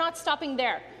line, but we're not stopping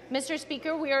there. Mr.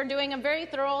 Speaker, we are doing a very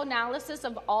thorough analysis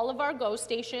of all of our GO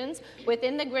stations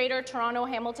within the Greater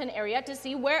Toronto-Hamilton area to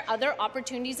see where other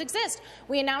opportunities exist.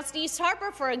 We announced East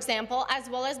Harbour, for example, as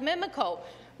well as Mimico.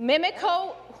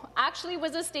 Mimico actually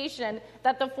was a station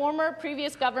that the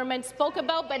previous government spoke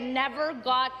about but never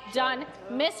got done.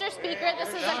 Mr. Speaker, this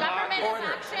is a government in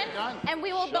action, and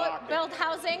we will build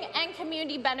housing and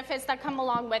community benefits that come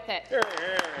along with it.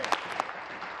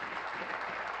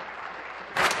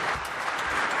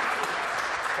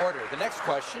 Order. The next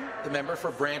question, the member for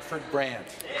Brantford-Brant.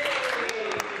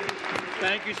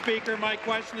 Thank you, Speaker. My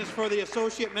question is for the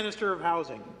Associate Minister of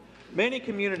Housing. Many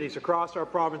communities across our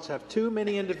province have too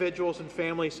many individuals and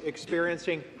families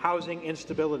experiencing housing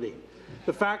instability.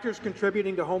 The factors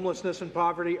contributing to homelessness and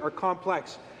poverty are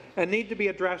complex and need to be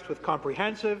addressed with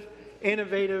comprehensive,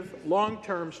 innovative,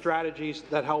 long-term strategies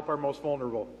that help our most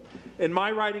vulnerable. In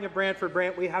my riding of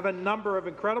Brantford-Brant, we have a number of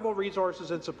incredible resources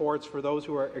and supports for those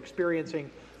who are experiencing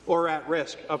or at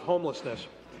risk of homelessness.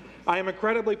 I am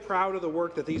incredibly proud of the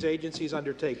work that these agencies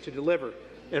undertake to deliver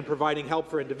in providing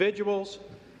help for individuals,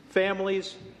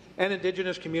 families, and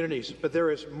Indigenous communities, but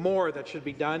there is more that should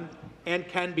be done and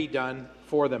can be done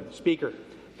for them. Speaker,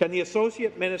 can the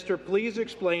Associate Minister please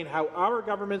explain how our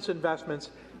government's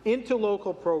investments into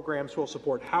local programs will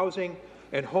support housing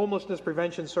and homelessness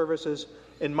prevention services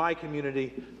in my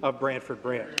community of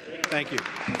Brantford-Brant? Thank you.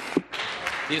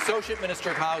 The Associate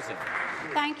Minister of Housing.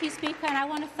 Thank you, Speaker, and I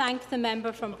want to thank the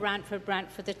member from Brantford-Brant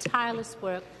for the tireless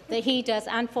work that he does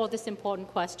and for this important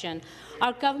question.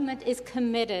 Our government is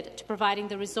committed to providing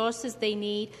the resources they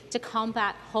need to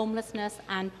combat homelessness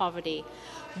and poverty.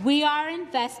 We are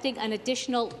investing an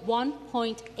additional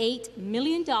 $1.8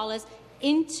 million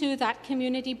into that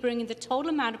community, bringing the total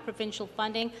amount of provincial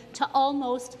funding to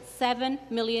almost $7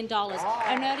 million,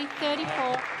 a nearly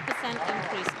 34%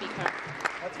 increase, Speaker.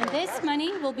 And this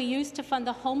money will be used to fund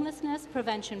the Homelessness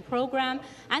Prevention Programme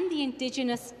and the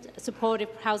Indigenous Supportive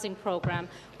Housing Programme,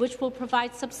 which will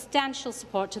provide substantial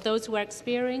support to those who are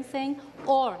experiencing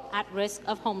or at risk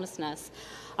of homelessness.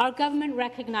 Our government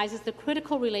recognises the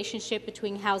critical relationship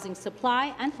between housing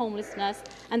supply and homelessness,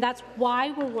 and that's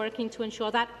why we're working to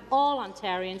ensure that all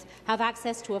Ontarians have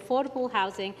access to affordable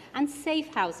housing and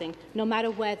safe housing, no matter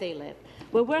where they live.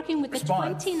 We're working with the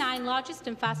 29 largest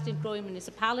and fastest-growing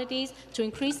municipalities to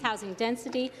increase housing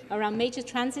density around major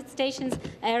transit stations,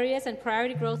 areas and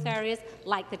priority growth areas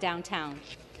like the downtown.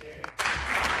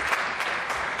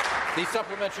 The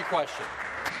supplementary question.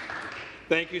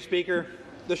 Thank you, Speaker.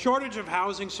 The shortage of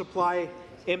housing supply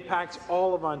impacts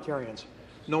all of Ontarians,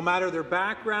 no matter their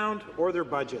background or their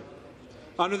budget.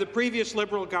 Under the previous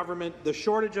Liberal government, the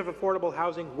shortage of affordable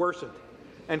housing worsened,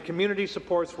 and community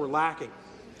supports were lacking.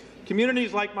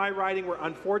 Communities like my riding were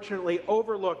unfortunately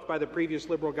overlooked by the previous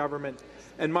Liberal government,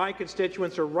 and my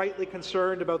constituents are rightly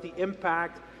concerned about the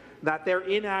impact that their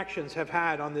inactions have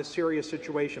had on this serious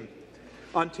situation.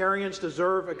 Ontarians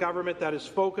deserve a government that is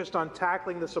focused on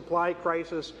tackling the supply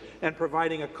crisis and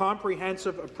providing a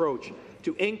comprehensive approach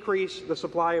to increase the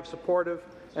supply of supportive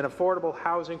and affordable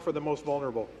housing for the most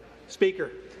vulnerable.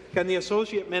 Speaker, can the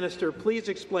Associate Minister please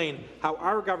explain how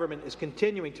our government is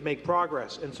continuing to make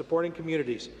progress in supporting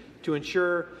communities to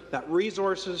ensure that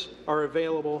resources are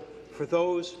available for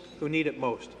those who need it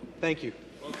most? Thank you.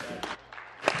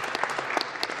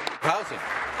 Housing.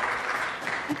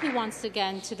 Thank you once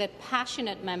again to the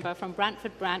passionate member from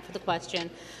Brantford-Brant for the question.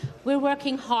 We're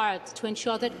working hard to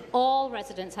ensure that all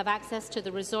residents have access to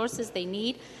the resources they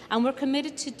need, and we're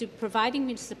committed to providing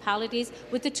municipalities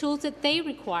with the tools that they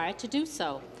require to do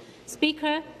so.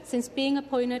 Speaker, since being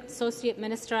appointed Associate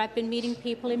Minister, I've been meeting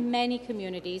people in many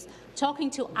communities, talking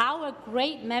to our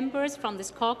great members from this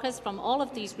caucus, from all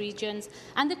of these regions,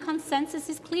 and the consensus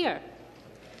is clear.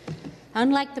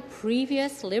 Unlike the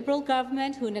previous Liberal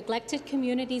government who neglected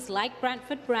communities like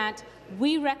Brantford-Brant,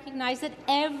 we recognise that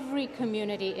every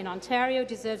community in Ontario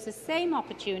deserves the same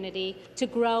opportunity to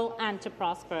grow and to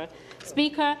prosper.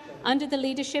 Speaker, under the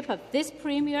leadership of this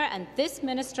Premier and this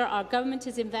Minister, our government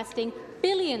is investing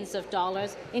billions of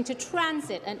dollars into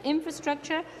transit and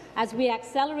infrastructure as we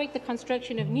accelerate the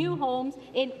construction of new homes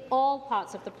in all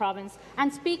parts of the province.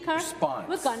 And, Speaker,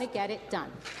 we're going to get it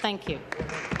done. Thank you.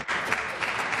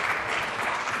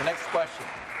 The next question,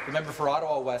 the member for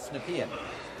Ottawa West, Nepean.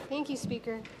 Thank you,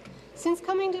 Speaker. Since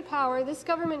coming to power, this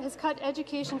government has cut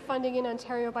education funding in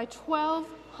Ontario by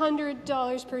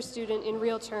 $1,200 per student in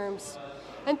real terms.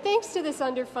 And thanks to this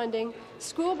underfunding,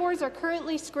 school boards are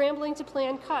currently scrambling to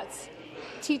plan cuts.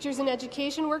 Teachers and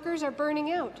education workers are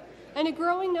burning out, and a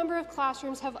growing number of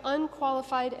classrooms have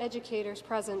unqualified educators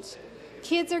present.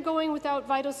 Kids are going without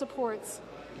vital supports.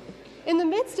 In the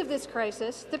midst of this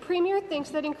crisis, the Premier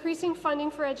thinks that increasing funding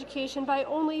for education by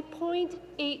only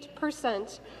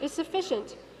 0.8% is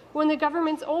sufficient, when the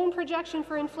government's own projection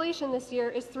for inflation this year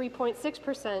is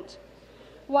 3.6%.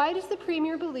 Why does the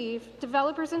Premier believe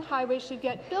developers and highways should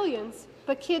get billions,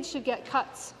 but kids should get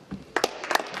cuts?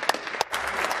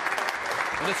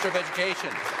 Minister of Education.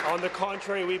 On the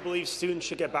contrary, we believe students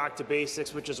should get back to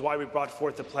basics, which is why we brought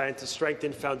forth a plan to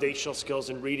strengthen foundational skills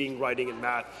in reading, writing and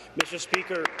math. Mr.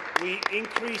 Speaker, we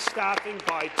increased staffing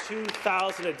by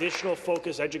 2,000 additional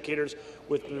focus educators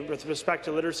with respect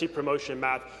to literacy, promotion and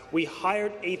math. We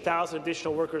hired 8,000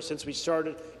 additional workers since we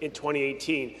started in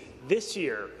 2018. This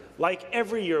year, like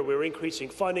every year, we're increasing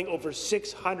funding over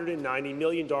 $690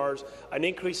 million, an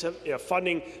increase of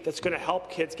funding that's going to help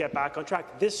kids get back on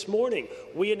track. This morning,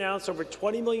 we announced over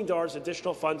 $20 million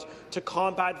additional funds to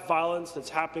combat violence that's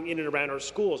happening in and around our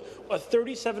schools, a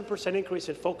 37% increase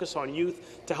in focus on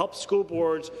youth to help school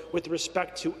boards with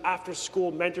respect to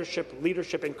after-school mentorship,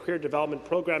 leadership and career development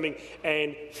programming,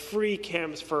 and free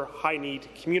camps for high-need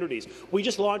communities. We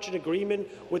just launched an agreement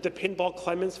with the Pinball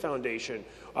Clemens Foundation.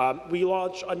 We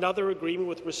launched another agreement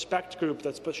with Respect Group,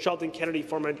 that's Sheldon Kennedy,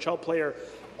 former NHL player,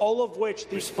 all of which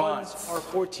these funds are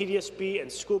for TDSB and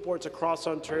school boards across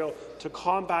Ontario to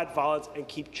combat violence and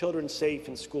keep children safe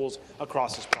in schools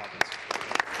across this province.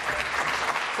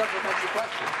 Supplementary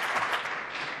question.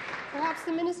 Perhaps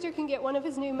the minister can get one of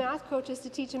his new math coaches to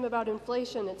teach him about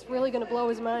inflation. It's really going to blow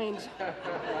his mind.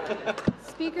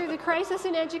 Speaker, the crisis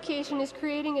in education is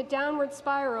creating a downward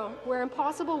spiral where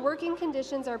impossible working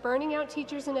conditions are burning out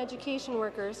teachers and education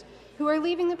workers who are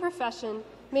leaving the profession,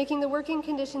 making the working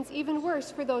conditions even worse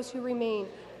for those who remain.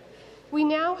 We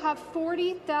now have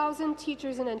 40,000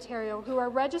 teachers in Ontario who are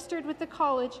registered with the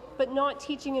college but not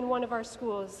teaching in one of our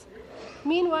schools.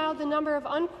 Meanwhile, the number of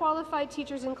unqualified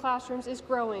teachers in classrooms is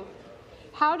growing.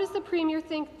 How does the Premier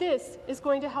think this is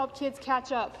going to help kids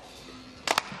catch up?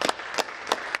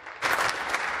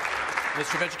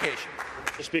 Minister of Education.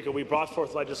 Mr. Speaker, we brought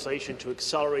forth legislation to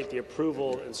accelerate the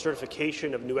approval and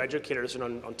certification of new educators in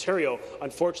Ontario.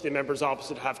 Unfortunately, members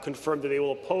opposite have confirmed that they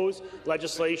will oppose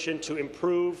legislation to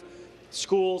improve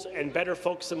schools and better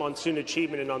focus them on student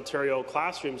achievement in Ontario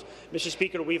classrooms. Mr.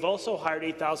 Speaker, we've also hired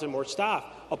 8,000 more staff,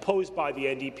 opposed by the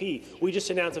NDP. We just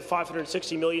announced a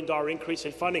 $560 million increase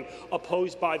in funding,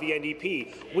 opposed by the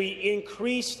NDP. We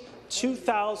increased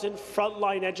 2,000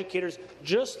 frontline educators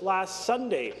just last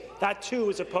Sunday. That too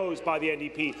is opposed by the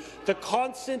NDP. The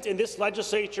constant in this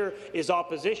legislature is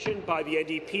opposition by the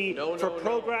NDP for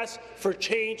progress, for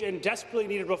change, and desperately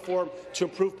needed reform to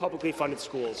improve publicly funded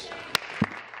schools.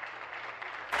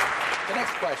 The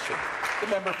next question, the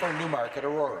member for Newmarket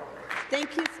Aurora.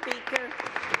 Thank you, Speaker.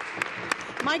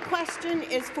 My question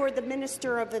is for the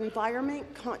Minister of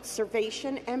Environment,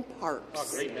 Conservation and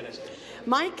Parks. Oh, great minister.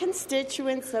 My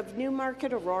constituents of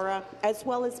Newmarket Aurora, as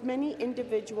well as many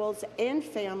individuals and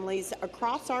families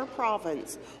across our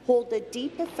province, hold a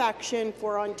deep affection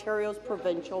for Ontario's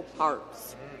provincial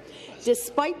parks.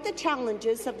 Despite the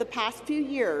challenges of the past few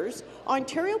years,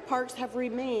 Ontario parks have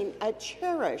remained a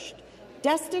cherished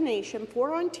destination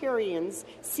for Ontarians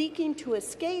seeking to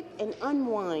escape and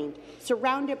unwind,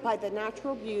 surrounded by the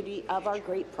natural beauty of our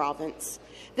great province.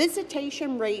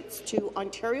 Visitation rates to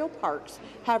Ontario parks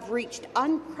have reached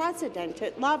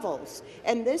unprecedented levels,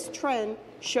 and this trend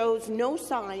shows no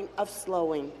sign of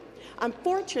slowing.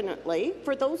 Unfortunately,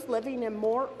 for those living in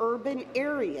more urban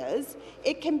areas,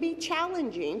 it can be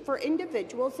challenging for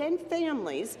individuals and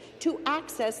families to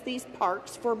access these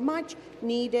parks for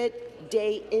much-needed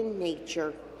day in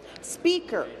nature.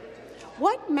 Speaker,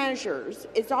 what measures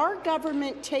is our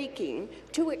government taking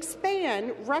to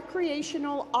expand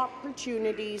recreational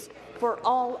opportunities for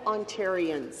all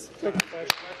Ontarians?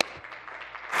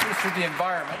 Minister of the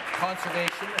Environment,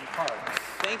 Conservation and Parks.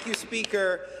 Thank you,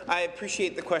 Speaker. I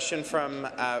appreciate the question from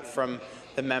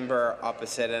the member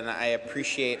opposite, and I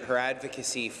appreciate her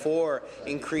advocacy for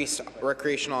increased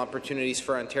recreational opportunities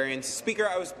for Ontarians. Speaker,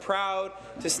 I was proud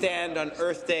to stand on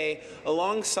Earth Day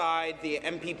alongside the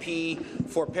MPP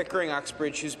for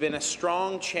Pickering-Uxbridge, who's been a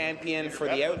strong champion for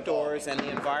the outdoors and the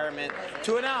environment,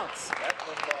 to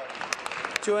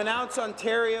announce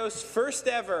Ontario's first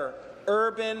ever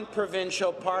urban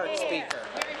provincial park, Speaker.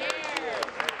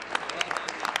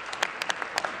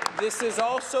 This is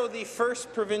also the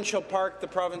first provincial park the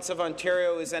province of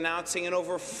Ontario is announcing in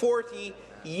over 40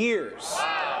 years.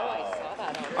 Wow.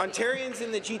 Ontarians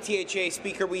in the GTHA,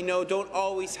 Speaker, we know don't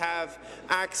always have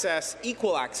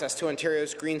equal access to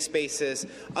Ontario's green spaces,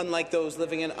 unlike those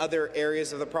living in other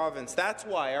areas of the province. That's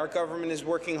why our government is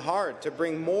working hard to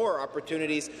bring more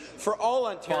opportunities for all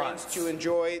Ontarians to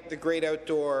enjoy the great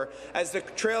outdoor. As the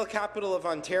trail capital of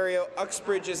Ontario,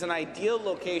 Uxbridge is an ideal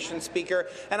location, Speaker,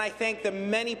 and I thank the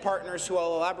many partners who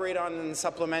I'll elaborate on in the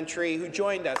supplementary who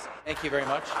joined us. Thank you very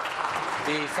much.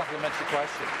 The supplementary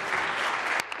question.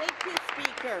 Thank you,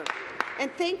 Speaker.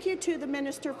 And thank you to the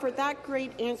Minister for that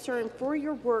great answer and for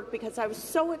your work, because I was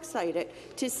so excited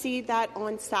to see that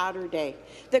on Saturday.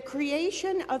 The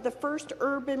creation of the first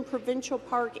urban provincial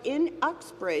park in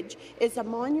Uxbridge is a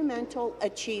monumental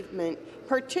achievement,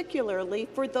 particularly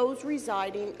for those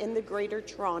residing in the Greater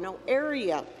Toronto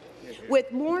area.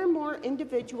 With more and more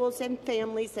individuals and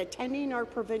families attending our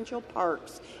provincial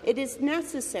parks, it is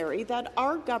necessary that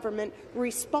our government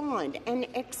respond and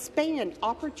expand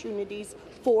opportunities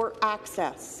for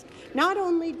access. Not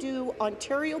only do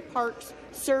Ontario parks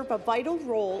serve a vital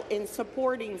role in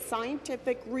supporting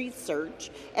scientific research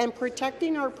and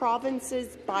protecting our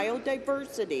province's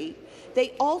biodiversity,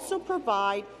 they also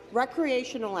provide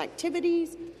recreational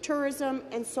activities, tourism,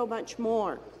 and so much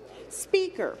more.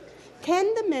 Speaker,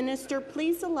 can the minister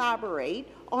please elaborate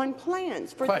on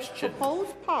plans for this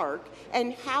proposed park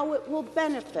and how it will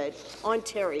benefit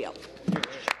Ontario?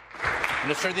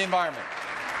 Minister of the Environment.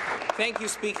 Thank you,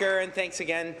 Speaker, and thanks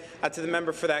again to the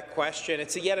member for that question.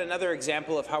 It's yet another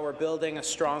example of how we're building a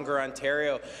stronger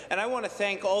Ontario. And I want to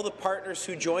thank all the partners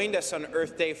who joined us on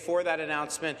Earth Day for that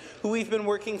announcement, who we've been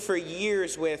working for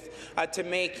years with to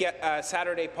make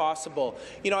Saturday possible.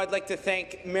 You know, I'd like to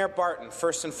thank Mayor Barton,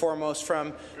 first and foremost,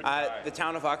 from the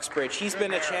town of Uxbridge. He's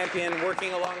been a champion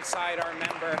working alongside our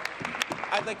member.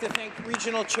 I'd like to thank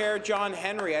Regional Chair John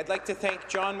Henry. I'd like to thank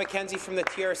John McKenzie from the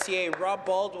TRCA, Rob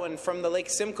Baldwin from the Lake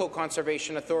Simcoe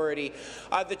Conservation Authority,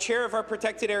 the Chair of our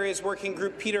Protected Areas Working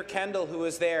Group, Peter Kendall, who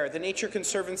was there, the Nature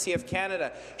Conservancy of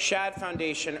Canada, Shad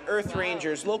Foundation, Earth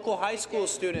Rangers, local high school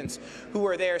students who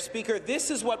were there. Speaker,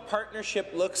 this is what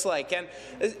partnership looks like. And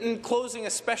in closing, a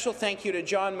special thank you to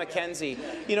John McKenzie.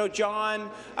 You know, John,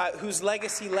 whose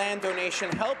legacy land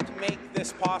donation helped make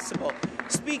this possible.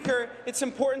 Speaker, it's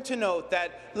important to note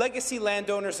that legacy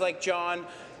landowners like John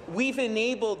we've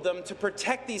enabled them to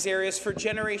protect these areas for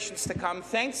generations to come,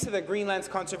 thanks to the Greenlands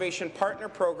Conservation Partner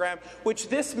Program, which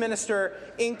this minister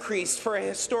increased for a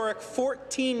historic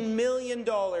 $14 million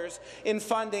in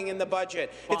funding in the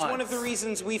budget. It's one of the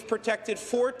reasons we've protected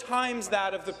 4 times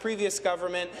that of the previous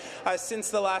government since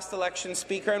the last election,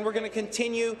 Speaker, and we're going to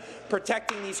continue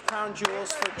protecting these crown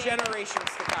jewels for generations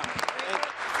to come.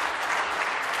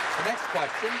 The next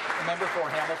question, the member for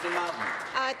Hamilton Mountain.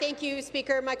 Thank you,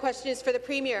 Speaker. My question is for the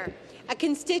Premier. A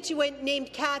constituent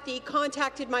named Kathy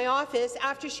contacted my office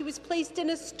after she was placed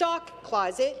in a stock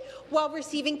closet while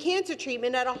receiving cancer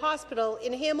treatment at a hospital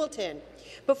in Hamilton.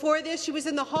 Before this, she was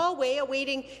in the hallway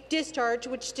awaiting discharge,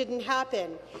 which didn't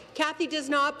happen. Kathy does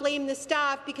not blame the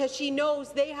staff because she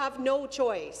knows they have no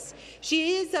choice.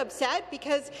 She is upset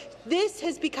because this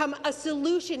has become a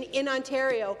solution in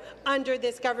Ontario under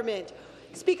this government.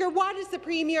 Speaker, why does the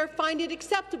Premier find it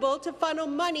acceptable to funnel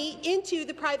money into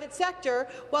the private sector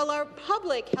while our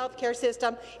public healthcare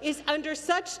system is under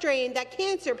such strain that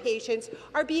cancer patients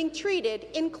are being treated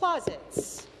in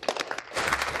closets?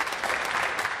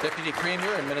 Deputy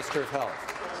Premier and Minister of Health.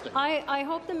 I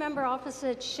hope the member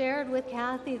opposite shared with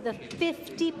Kathy the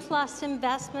 50-plus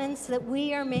investments that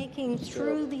we are making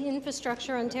through the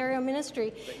Infrastructure Ontario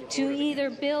Ministry to either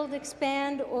build,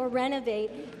 expand or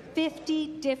renovate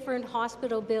 50 different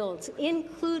hospital builds,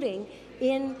 including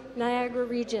in Niagara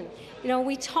Region. You know,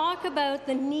 we talk about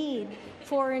the need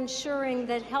for ensuring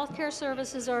that healthcare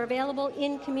services are available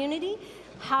in community.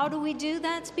 How do we do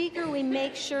that, Speaker? We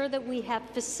make sure that we have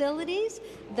facilities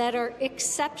that are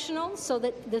exceptional so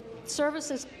that the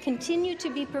services continue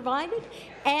to be provided,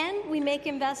 and we make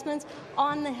investments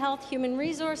on the health human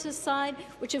resources side,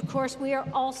 which of course we are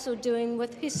also doing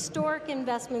with historic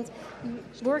investments,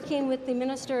 working with the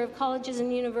Minister of Colleges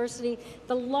and University,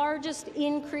 the largest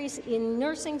increase in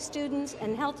nursing students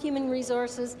and health human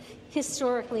resources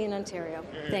historically in Ontario.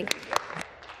 Thank you.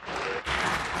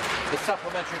 The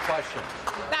supplementary question.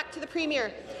 Back to the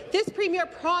Premier. This Premier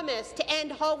promised to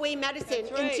end hallway medicine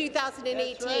in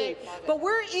 2018, but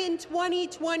we're in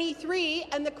 2023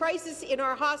 and the crisis in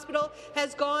our hospital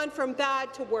has gone from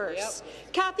bad to worse.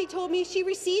 Kathy told me she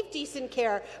received decent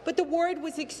care, but the ward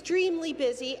was extremely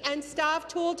busy and staff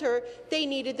told her they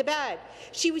needed the bed.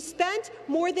 She spent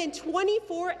more than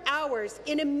 24 hours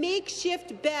in a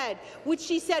makeshift bed, which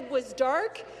she said was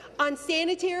dark,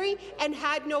 unsanitary, and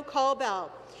had no call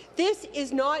bell. This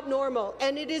is not normal,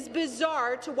 and it is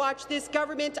bizarre to watch this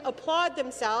government applaud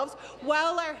themselves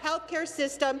while our healthcare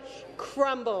system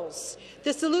crumbles.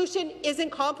 The solution isn't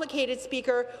complicated,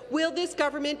 Speaker. Will this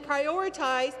government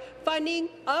prioritize funding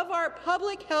of our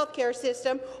public healthcare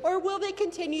system, or will they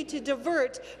continue to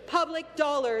divert public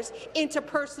dollars into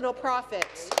personal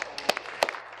profits?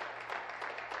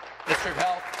 Minister of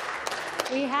Health.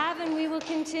 We have and we will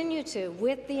continue to,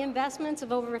 with the investments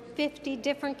of over 50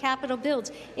 different capital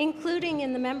builds, including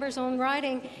in the member's own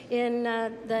riding in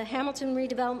the Hamilton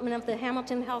redevelopment of the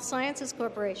Hamilton Health Sciences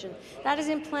Corporation. That is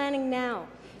in planning now.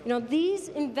 You know, these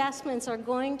investments are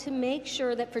going to make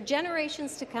sure that for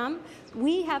generations to come,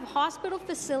 we have hospital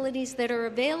facilities that are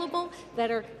available, that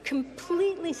are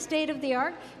completely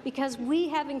state-of-the-art, because we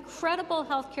have incredible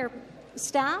healthcare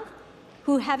staff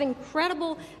who have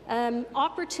incredible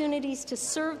opportunities to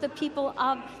serve the people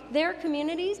of their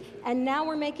communities, and now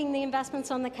we're making the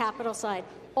investments on the capital side,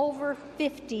 over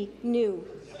 50 new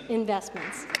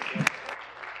investments.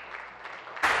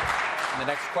 And the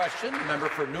next question, the member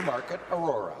for Newmarket,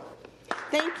 Aurora.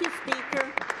 Thank you,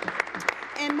 Speaker.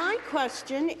 And my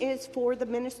question is for the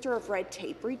Minister of Red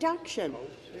Tape Reduction.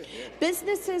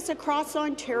 Businesses across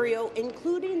Ontario,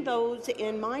 including those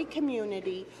in my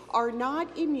community, are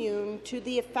not immune to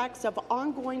the effects of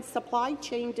ongoing supply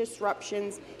chain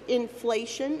disruptions,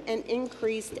 inflation, and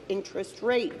increased interest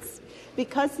rates.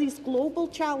 Because these global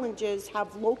challenges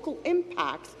have local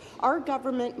impacts, our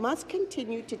government must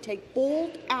continue to take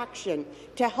bold action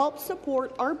to help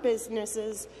support our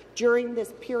businesses during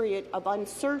this period of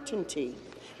uncertainty.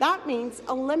 That means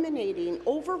eliminating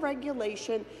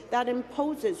over-regulation that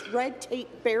imposes red tape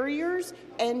barriers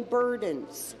and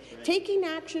burdens. Taking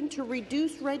action to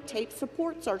reduce red tape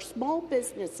supports our small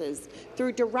businesses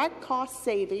through direct cost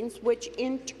savings, which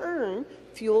in turn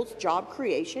fuels job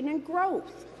creation and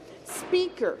growth.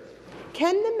 Speaker,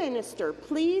 can the minister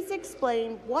please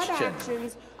explain what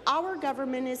actions our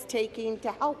government is taking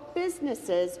to help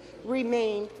businesses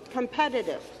remain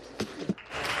competitive?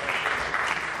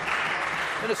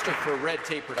 Minister for Red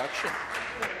Tape Reduction.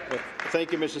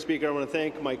 Thank you, Mr. Speaker. I want to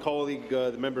thank my colleague,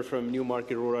 the member from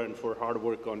Newmarket Aurora, and for hard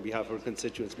work on behalf of our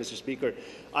constituents. Mr. Speaker,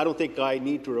 I don't think I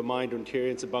need to remind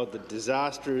Ontarians about the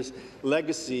disastrous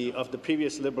legacy of the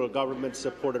previous Liberal government,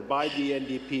 supported by the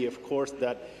NDP, of course,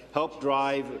 that helped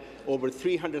drive over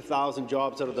 300,000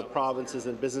 jobs out of the provinces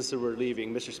and businesses were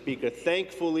leaving. Mr. Speaker,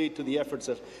 thankfully to the efforts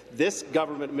of this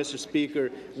government, Mr.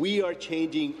 Speaker, we are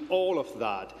changing all of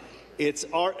that. It's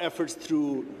our efforts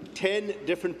through 10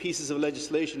 different pieces of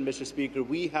legislation, Mr. Speaker.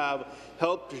 We have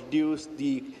helped reduce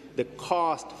the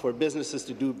cost for businesses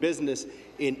to do business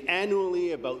in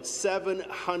annually about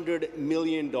 $700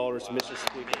 million, Mr.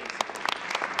 Speaker.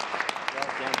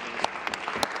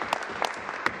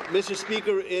 Mr.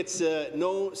 Speaker, it's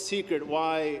no secret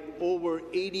why over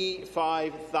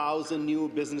 85,000 new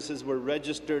businesses were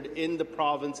registered in the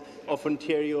province of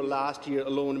Ontario last year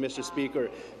alone, Mr. Speaker.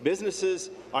 Businesses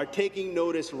are taking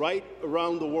notice right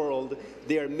around the world.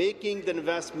 They are making the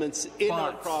investments in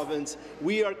our province.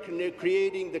 We are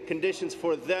creating the conditions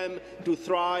for them to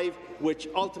thrive, which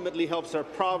ultimately helps our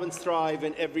province thrive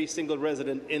and every single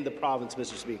resident in the province,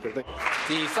 Mr. Speaker. The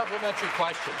supplementary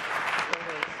question.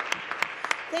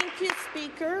 Thank you,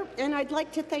 Speaker, and I'd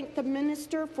like to thank the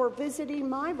Minister for visiting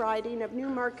my riding of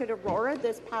Newmarket Aurora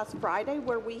this past Friday,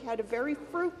 where we had a very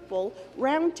fruitful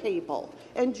roundtable.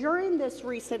 And during this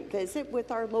recent visit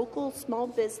with our local small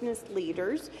business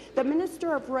leaders, the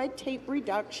Minister of Red Tape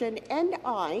Reduction and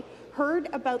I heard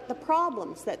about the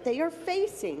problems that they are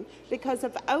facing because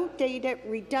of outdated,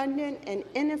 redundant, and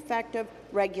ineffective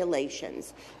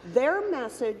regulations. Their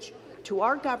message to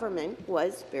our government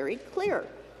was very clear.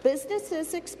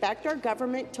 Businesses expect our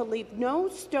government to leave no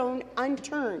stone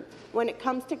unturned when it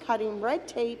comes to cutting red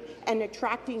tape and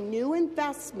attracting new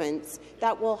investments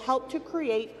that will help to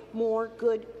create more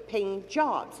good-paying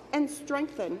jobs and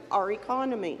strengthen our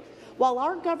economy. While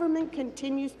our government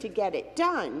continues to get it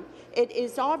done, it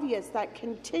is obvious that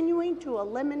continuing to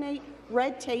eliminate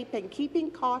red tape and keeping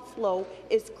costs low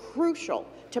is crucial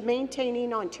to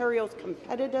maintaining Ontario's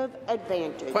competitive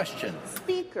advantage. Question.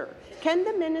 Speaker, can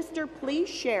the minister please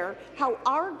share how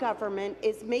our government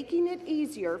is making it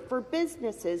easier for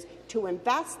businesses to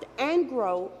invest and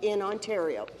grow in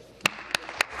Ontario?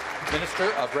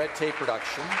 Minister of Red Tape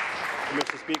Reduction.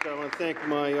 Mr. Speaker, I want to thank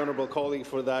my honourable colleague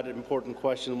for that important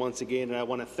question once again, and I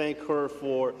want to thank her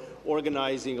for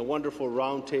organizing a wonderful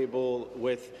roundtable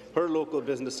with her local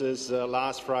businesses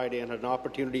last Friday, and had an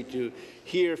opportunity to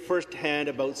hear firsthand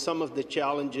about some of the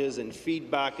challenges and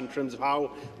feedback in terms of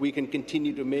how we can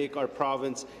continue to make our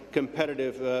province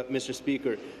competitive, Mr.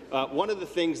 Speaker. One of the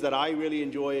things that I really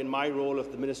enjoy in my role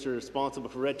of the minister responsible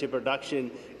for red tape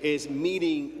reduction is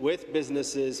meeting with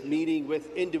businesses, meeting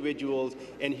with individuals,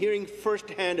 and hearing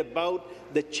firsthand about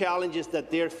the challenges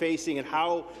that they're facing and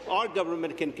how our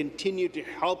government can continue to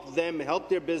help them, help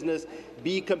their business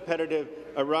be competitive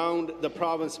around the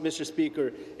province, Mr.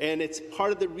 Speaker. And it's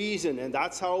part of the reason, and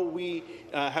that's how we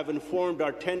have informed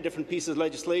our 10 different pieces of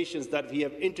legislation that we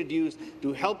have introduced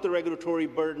to help the regulatory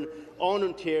burden on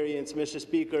Ontarians, Mr.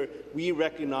 Speaker. We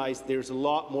recognize there's a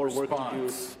lot more work to do,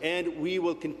 and we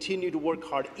will continue to work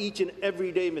hard each and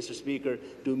every day, Mr. Speaker,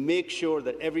 to make sure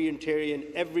that every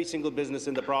Ontarian, every single business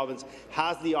in the province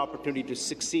has the opportunity to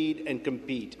succeed and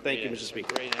compete. Thank you, Mr.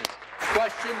 Speaker.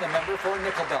 Question, the member for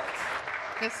Nickel Belt.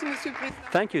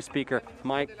 Thank you, Speaker.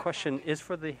 My question is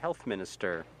for the Health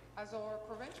Minister. As our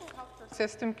provincial healthcare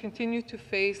system continues to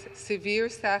face severe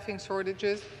staffing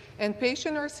shortages and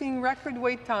patients are seeing record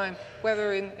wait time,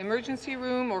 whether in emergency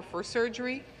room or for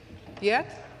surgery,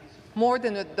 yet more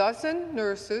than a dozen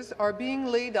nurses are being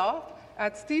laid off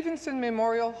at Stevenson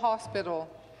Memorial Hospital.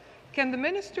 Can the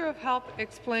Minister of Health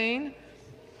explain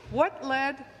what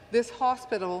led this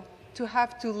hospital to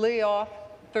have to lay off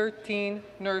 13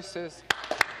 nurses?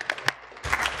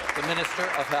 The Minister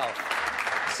of Health.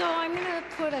 So I'm going to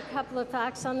put a couple of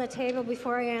facts on the table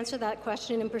before I answer that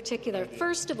question in particular.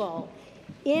 First of all,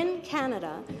 in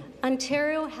Canada,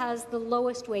 Ontario has the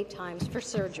lowest wait times for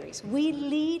surgeries. We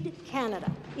lead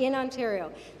Canada in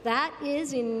Ontario. That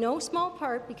is in no small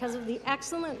part because of the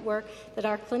excellent work that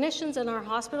our clinicians and our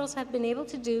hospitals have been able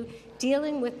to do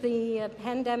dealing with the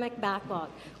pandemic backlog.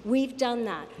 We've done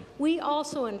that. We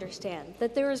also understand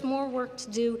that there is more work to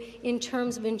do in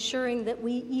terms of ensuring that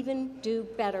we even do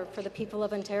better for the people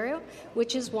of Ontario,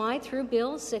 which is why through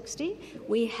Bill 60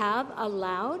 we have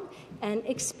allowed an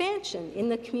expansion in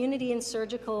the community and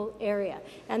surgical area.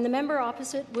 And the member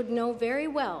opposite would know very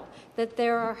well that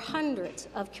there are hundreds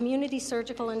of community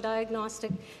surgical and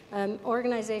diagnostic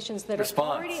organizations that are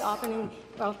already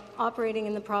operating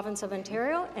in the province of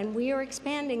Ontario, and we are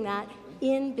expanding that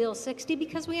in Bill 60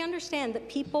 because we understand that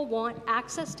people want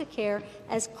access to care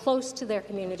as close to their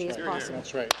community as possible.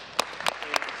 That's right.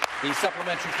 The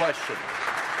supplementary question.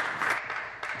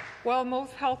 While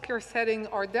most healthcare settings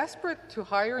are desperate to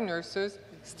hire nurses,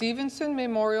 Stevenson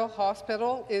Memorial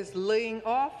Hospital is laying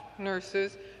off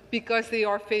nurses because they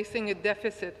are facing a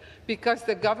deficit, because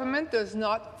the government does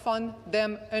not fund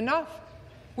them enough.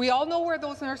 We all know where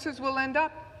those nurses will end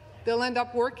up. They'll end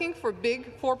up working for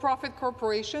big for-profit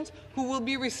corporations who will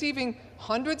be receiving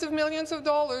hundreds of millions of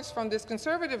dollars from this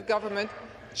Conservative government,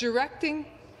 directing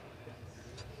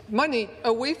money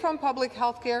away from public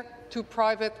health care to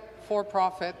private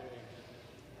for-profit.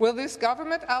 Will this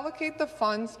government allocate the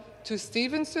funds to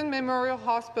Stevenson Memorial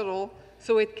Hospital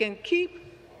so it can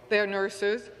keep their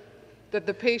nurses that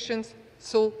the patients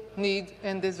so need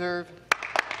and deserve?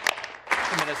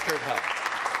 The Minister of Health.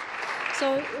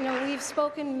 So, we've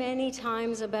spoken many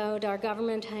times about our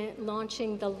government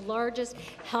launching the largest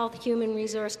health human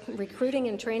resource recruiting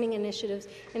and training initiatives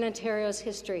in Ontario's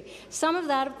history. Some of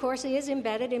that, of course, is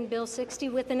embedded in Bill 60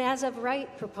 with an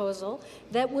as-of-right proposal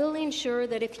that will ensure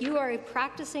that if you are a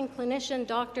practicing clinician,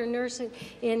 doctor, nurse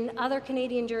in other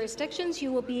Canadian jurisdictions,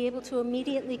 you will be able to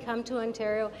immediately come to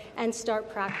Ontario and start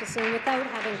practicing without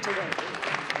having to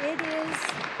wait. It is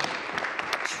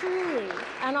truly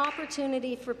an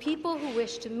opportunity for people who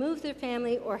wish to move their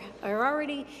family or are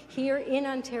already here in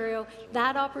Ontario,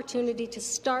 that opportunity to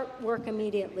start work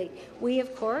immediately. We,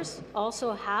 of course,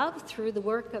 also have, through the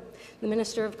work of the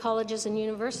Minister of Colleges and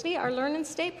University, our Learn and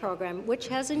Stay program, which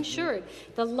has ensured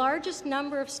the largest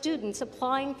number of students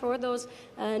applying for those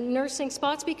nursing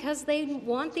spots because they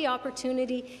want the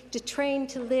opportunity to train,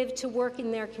 to live, to work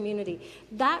in their community.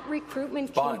 That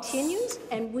recruitment continues,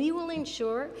 and we will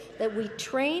ensure that we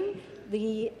train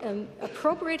the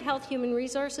appropriate health human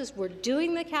resources. We're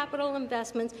doing the capital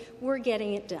investments. We're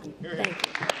getting it done. Thank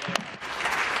you.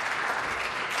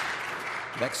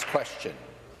 Next question.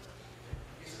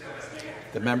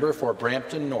 The member for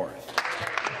Brampton North.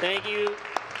 Thank you.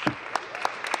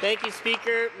 Thank you,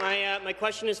 Speaker. My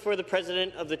question is for the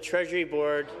President of the Treasury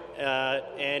Board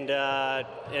and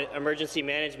Emergency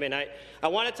Management. I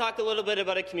want to talk a little bit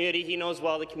about a community he knows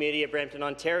well, the community of Brampton,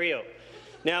 Ontario.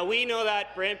 Now, we know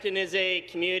that Brampton is a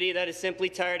community that is simply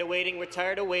tired of waiting. We're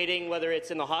tired of waiting, whether it's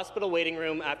in the hospital waiting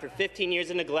room after 15 years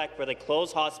of neglect where they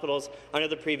closed hospitals under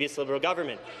the previous Liberal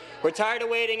government. We're tired of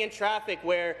waiting in traffic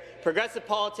where progressive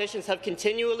politicians have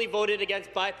continually voted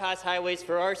against bypass highways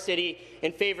for our city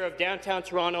in favour of downtown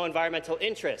Toronto environmental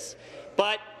interests.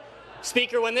 But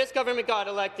Speaker, when this government got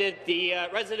elected, the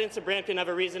residents of Brampton have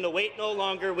a reason to wait no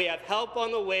longer. We have help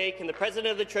on the way. Can the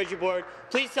President of the Treasury Board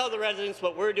please tell the residents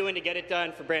what we're doing to get it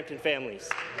done for Brampton families?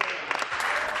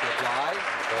 Reply,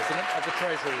 President of the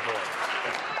Treasury Board.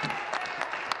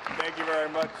 Thank you very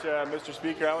much, Mr.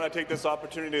 Speaker. I want to take this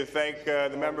opportunity to thank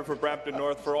the member for Brampton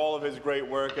North for all of his great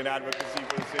work and advocacy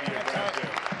for the city of Brampton.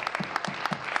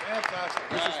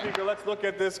 Mr. Speaker, let's look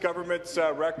at this government's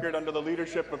record under the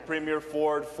leadership of Premier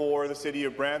Ford for the city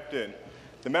of Brampton.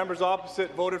 The members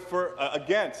opposite voted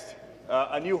against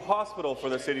a new hospital for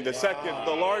the city, the second,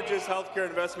 the largest healthcare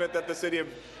investment that the city of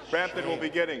Brampton will be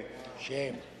getting.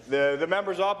 Shame. The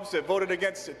members opposite voted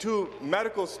against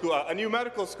a new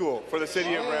medical school for the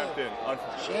city of Brampton.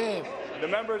 Shame. The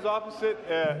members opposite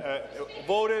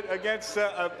voted against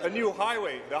a new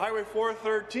highway, the Highway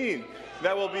 413,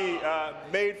 that will be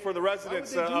made for the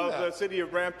residents of the city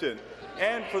of Brampton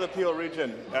and for the Peel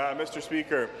region, Mr.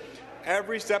 Speaker.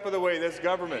 Every step of the way, this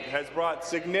government has brought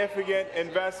significant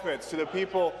investments to the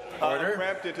people of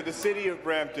Brampton, to the city of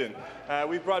Brampton.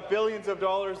 We've brought billions of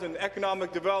dollars in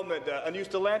economic development, a new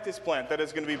Stellantis plant that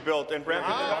is going to be built in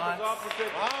Brampton. The members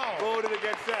opposite voted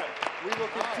against that. We will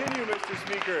continue, Mr.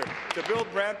 Speaker, to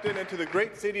build Brampton into the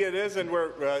great city it is, and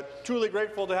we're truly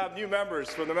grateful to have new members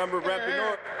from the member of Brampton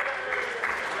North.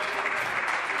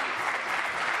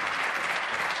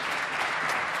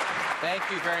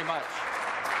 Thank you very much.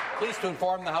 Pleased to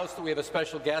inform the House that we have a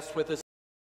special guest with us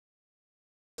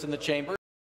in the chamber.